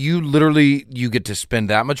about it, like you get to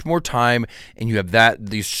spend that much more time, and you have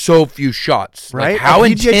these so few shots. Right? Like how A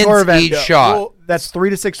PGA Tour intense event, each shot. Well, that's 3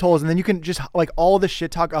 to 6 holes, and then you can just like all the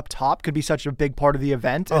shit talk up top could be such a big part of the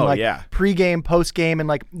event. And like pre-game, post-game, and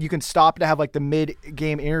like you can stop to have like the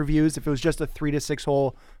mid-game interviews if it was just a 3 to 6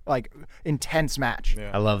 hole like intense match.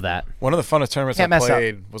 I love that. One of the funnest tournaments Can't I mess up.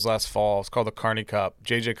 played was last fall. It's called the Carney Cup.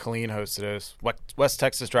 JJ Colleen hosted us. West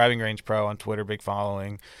Texas Driving Range Pro on Twitter, big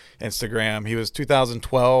following, Instagram. He was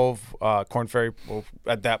 2012 Korn Ferry, well,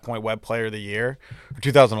 at that point, Web Player of the Year, or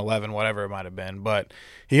 2011, whatever it might have been. But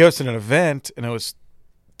he hosted an event, and it was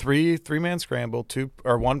three-man scramble,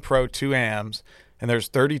 one pro, 2 AMs, and there's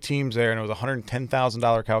 30 teams there, and it was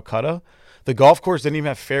 $110,000 Calcutta. The golf course didn't even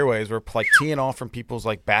have fairways. We're like teeing off from people's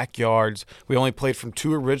like backyards. We only played from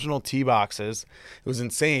 2 original tee boxes. It was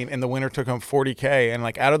insane. And the winner took home $40K. And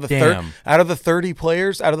like out of the 30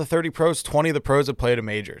 players, out of the 30 pros, 20 of the pros had played at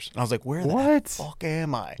majors. And I was like, where the fuck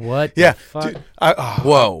am I? What? Yeah. The fuck? Dude,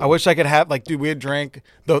 Whoa. I wish I could have dude, we had drank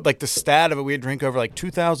the stat of it. We had drank over like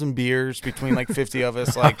 2,000 beers between like 50 of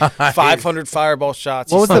us, like 500 fireball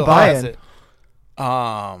shots. What was the buy-in?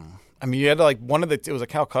 I mean, you had to it was a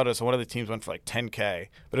Calcutta, so one of the teams went for like $10K,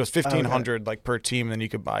 but it was $1,500 like per team, and then you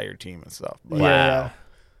could buy your team and stuff. But Yeah.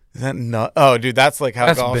 is that nut? Oh, dude, that's like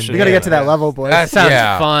how golf should We got to be. get to that level, boys. That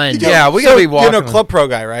sounds fun. Yeah, we gotta be walking. You know, Club Pro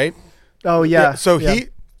guy, right? Oh yeah. So yeah. he,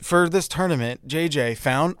 for this tournament, JJ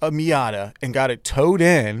found a Miata and got it towed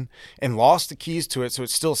in and lost the keys to it, so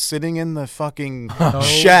it's still sitting in the fucking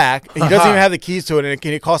shack. And he doesn't even have the keys to it, and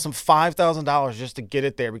it cost him $5,000 just to get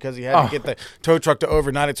it there because he had to get the tow truck to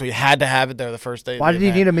overnight it, so he had to have it there the first day. Why did he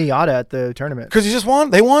need a Miata at the tournament? Because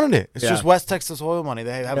they wanted it. It's just West Texas oil money.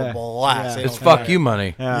 They have a blast. Yeah. They It's don't fuck you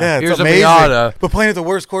money. Yeah, it's Here's a amazing. Miata. But playing at the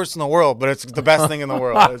worst course in the world, but it's the best thing in the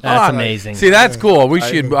world. It's That's just amazing. See, that's cool. I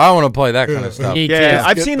want to play that kind of stuff. Me too. Yeah,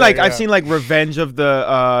 I've good seen thing, I've seen Revenge of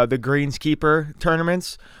the Greenskeeper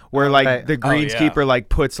tournaments where Right. the Greenskeeper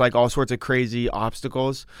puts like all sorts of crazy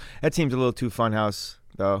obstacles. That seems a little too funhouse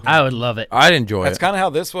though. I would love it. I'd enjoy That's it. kind of how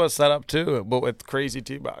this was set up too, but with crazy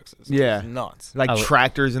tee boxes. Yeah. It was nuts. Like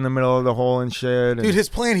tractors in the middle of the hole and shit. Dude, his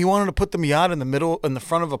plan, he wanted to put the Miata in the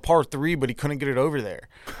front of a par 3, but he couldn't get it over there.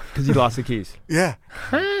 Because he lost the keys. Yeah.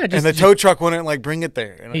 And the tow truck wouldn't bring it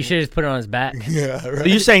there. And He should just put it on his back. Yeah, right. So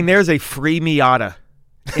you're saying there's a free Miata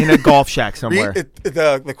in a golf shack somewhere?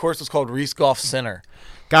 The course was called Reese Golf Center.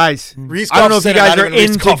 Guys, Reese I don't know Golf if you Center, guys not are even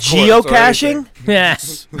Reese into Golf Course or geocaching,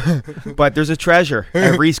 Yes. but there's a treasure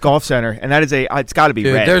at Reese Golf Center, and that is it's got to be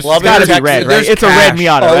Dude, red. there's- It's got to be there's- red, right? there's It's a red cash.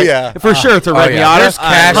 Miata, Oh, right? yeah. For sure, it's a red Miata. There's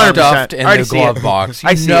cash 100%. stuffed in I already the see glove it. box.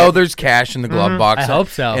 I You see know it. there's cash in the glove box. I hope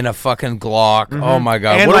so. In a fucking Glock. Oh my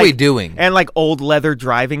God. And What are we like- doing? And like old leather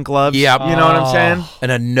driving gloves. Yep. You know what I'm saying? And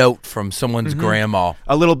a note from someone's grandma.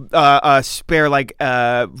 A little spare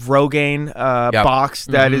Rogaine box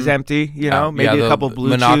that is empty. You know, maybe a couple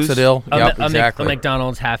blue chews. minoxidil. Yep, A exactly.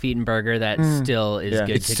 McDonald's half-eaten burger that still is good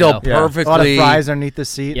It's to still go. A lot of perfectly. fries underneath the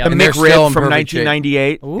seat. Yeah. The And they're still McRib in from perfect shape.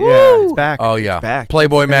 1998. Yeah, it's back. Oh yeah, back.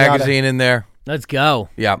 Playboy Miata. magazine in there. Let's go.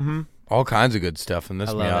 Yeah, all kinds of good stuff in this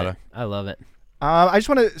I love Miata. it. I love it. I just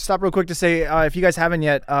want to stop real quick to say, if you guys haven't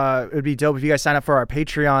yet, it would be dope if you guys sign up for our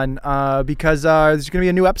Patreon because there's going to be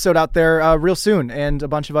a new episode out there real soon and a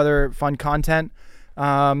bunch of other fun content.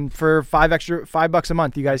 For $5 a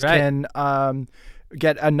month, you guys can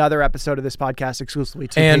get another episode of this podcast exclusively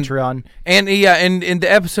to Patreon. And the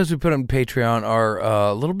episodes we put on Patreon are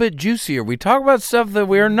a little bit juicier. We talk about stuff that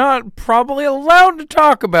we are not probably allowed to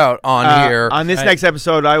talk about on here. On this next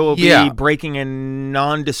episode, I will be breaking a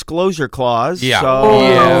non-disclosure clause. Yeah.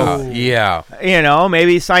 So, Yeah. you know,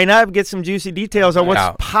 maybe sign up, get some juicy details on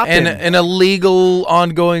what's popping. And a legal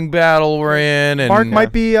ongoing battle we're in. And Mark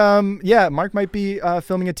might be,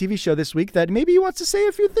 filming a TV show this week that maybe he wants to say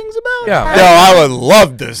a few things about. Yeah. No, I would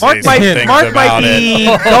love to say Mark some things might about be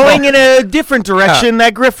it. going in a different direction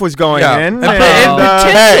that Griff was going in. And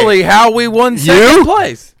potentially how we won second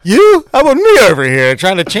place. You? How about me over here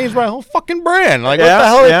trying to change my whole fucking brand? Like, what the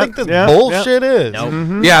hell do you think this bullshit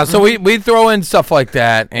is? Yeah, so we throw in stuff like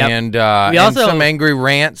that, and We and also- some angry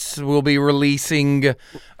rants we'll be releasing.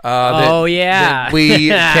 Yeah. that we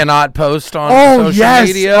cannot post on Oh, social yes.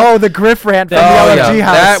 media. Oh, the Griff rant from the Oh, LFG yeah.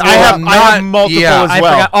 house. That I have will not- multiple yeah. as I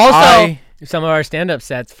well. forgot. Also, some of our stand-up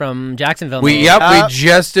sets from Jacksonville. We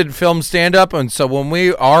just did film stand-up, and so when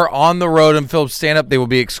we are on the road and film stand-up, they will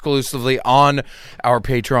be exclusively on our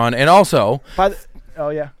Patreon. And also, oh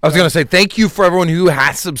yeah, I was going to say thank you for everyone who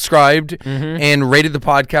has subscribed and rated the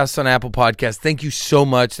podcast on Apple Podcasts. Thank you so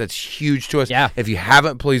much. That's huge to us. Yeah. If you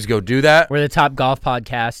haven't, please go do that. We're the top golf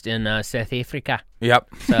podcast in South Africa. Yep.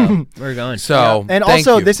 So we're going. So and thank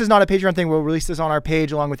also, you. this is not a Patreon thing. We'll release this on our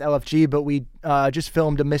page along with LFG, but we just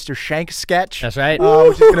filmed a Mr. Shank sketch. That's right.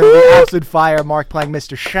 Which is going to be absolute fire. Mark playing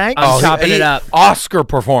Mr. Shank. I'm chopping it up. Oscar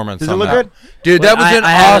performance. Does on it look that. good? Dude, that was I an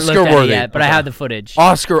haven't looked at it Oscar-worthy. yet, but I have the footage.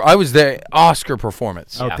 Oscar, I was there. Oscar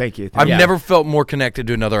performance. Oh, thank you. I've never felt more connected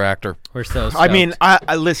to another actor. We're so stoked. I mean,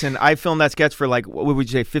 I listen. I filmed that sketch for like what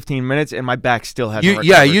would you say, 15 minutes, and my back still has. You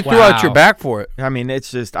threw out your back for it. I mean,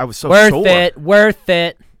 it's just I was so worth sore. Worth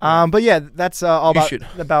it. But yeah, that's all You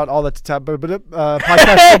about all the podcast will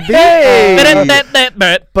be.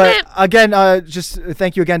 But again, just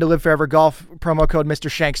thank you again to Live Forever Golf. Promo code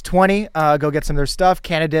Mr. Shanks 20. Go get some of their stuff.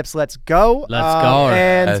 Canadips, let's go. Let's go.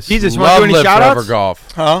 And Yes. Jesus, you Love want to do any Live shout-outs? Forever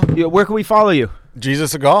Golf. Huh? Yeah, where can we follow you?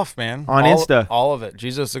 Jesus of Golf, man. On Insta. All of it.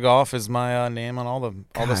 Jesus of Golf is my name on all the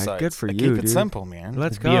God, sites. good for I you, keep it dude. simple, man.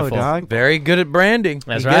 Let's go, beautiful. dog. Very good at branding.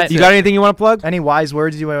 That's He right. gets You it. got anything you want to plug? any wise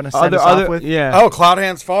words you want to send us off with? Yeah. Oh, Cloud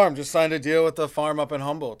Hands Farm just signed a deal with the farm up in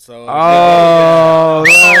Humboldt. So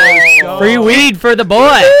Free weed for the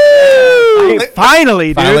boy. Hey, finally,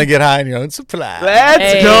 dude. finally get high on your own supply. Let's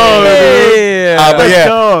Hey. go, dude. But Let's yeah,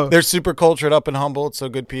 go. they're super cultured up in Humboldt, so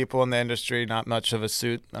good people in the industry. Not much of a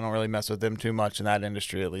suit. I don't really mess with them too much in that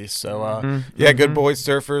industry, at least. So yeah, good boys,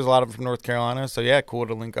 surfers. A lot of them from North Carolina. So yeah, cool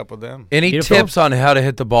to link up with them. Any Beautiful. tips on how to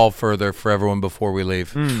hit the ball further for everyone before we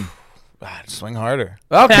leave? Swing harder.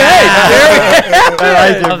 Okay.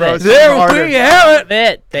 Love it. There we have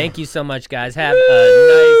it. Thank you so much, guys. Have a nice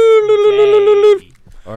day.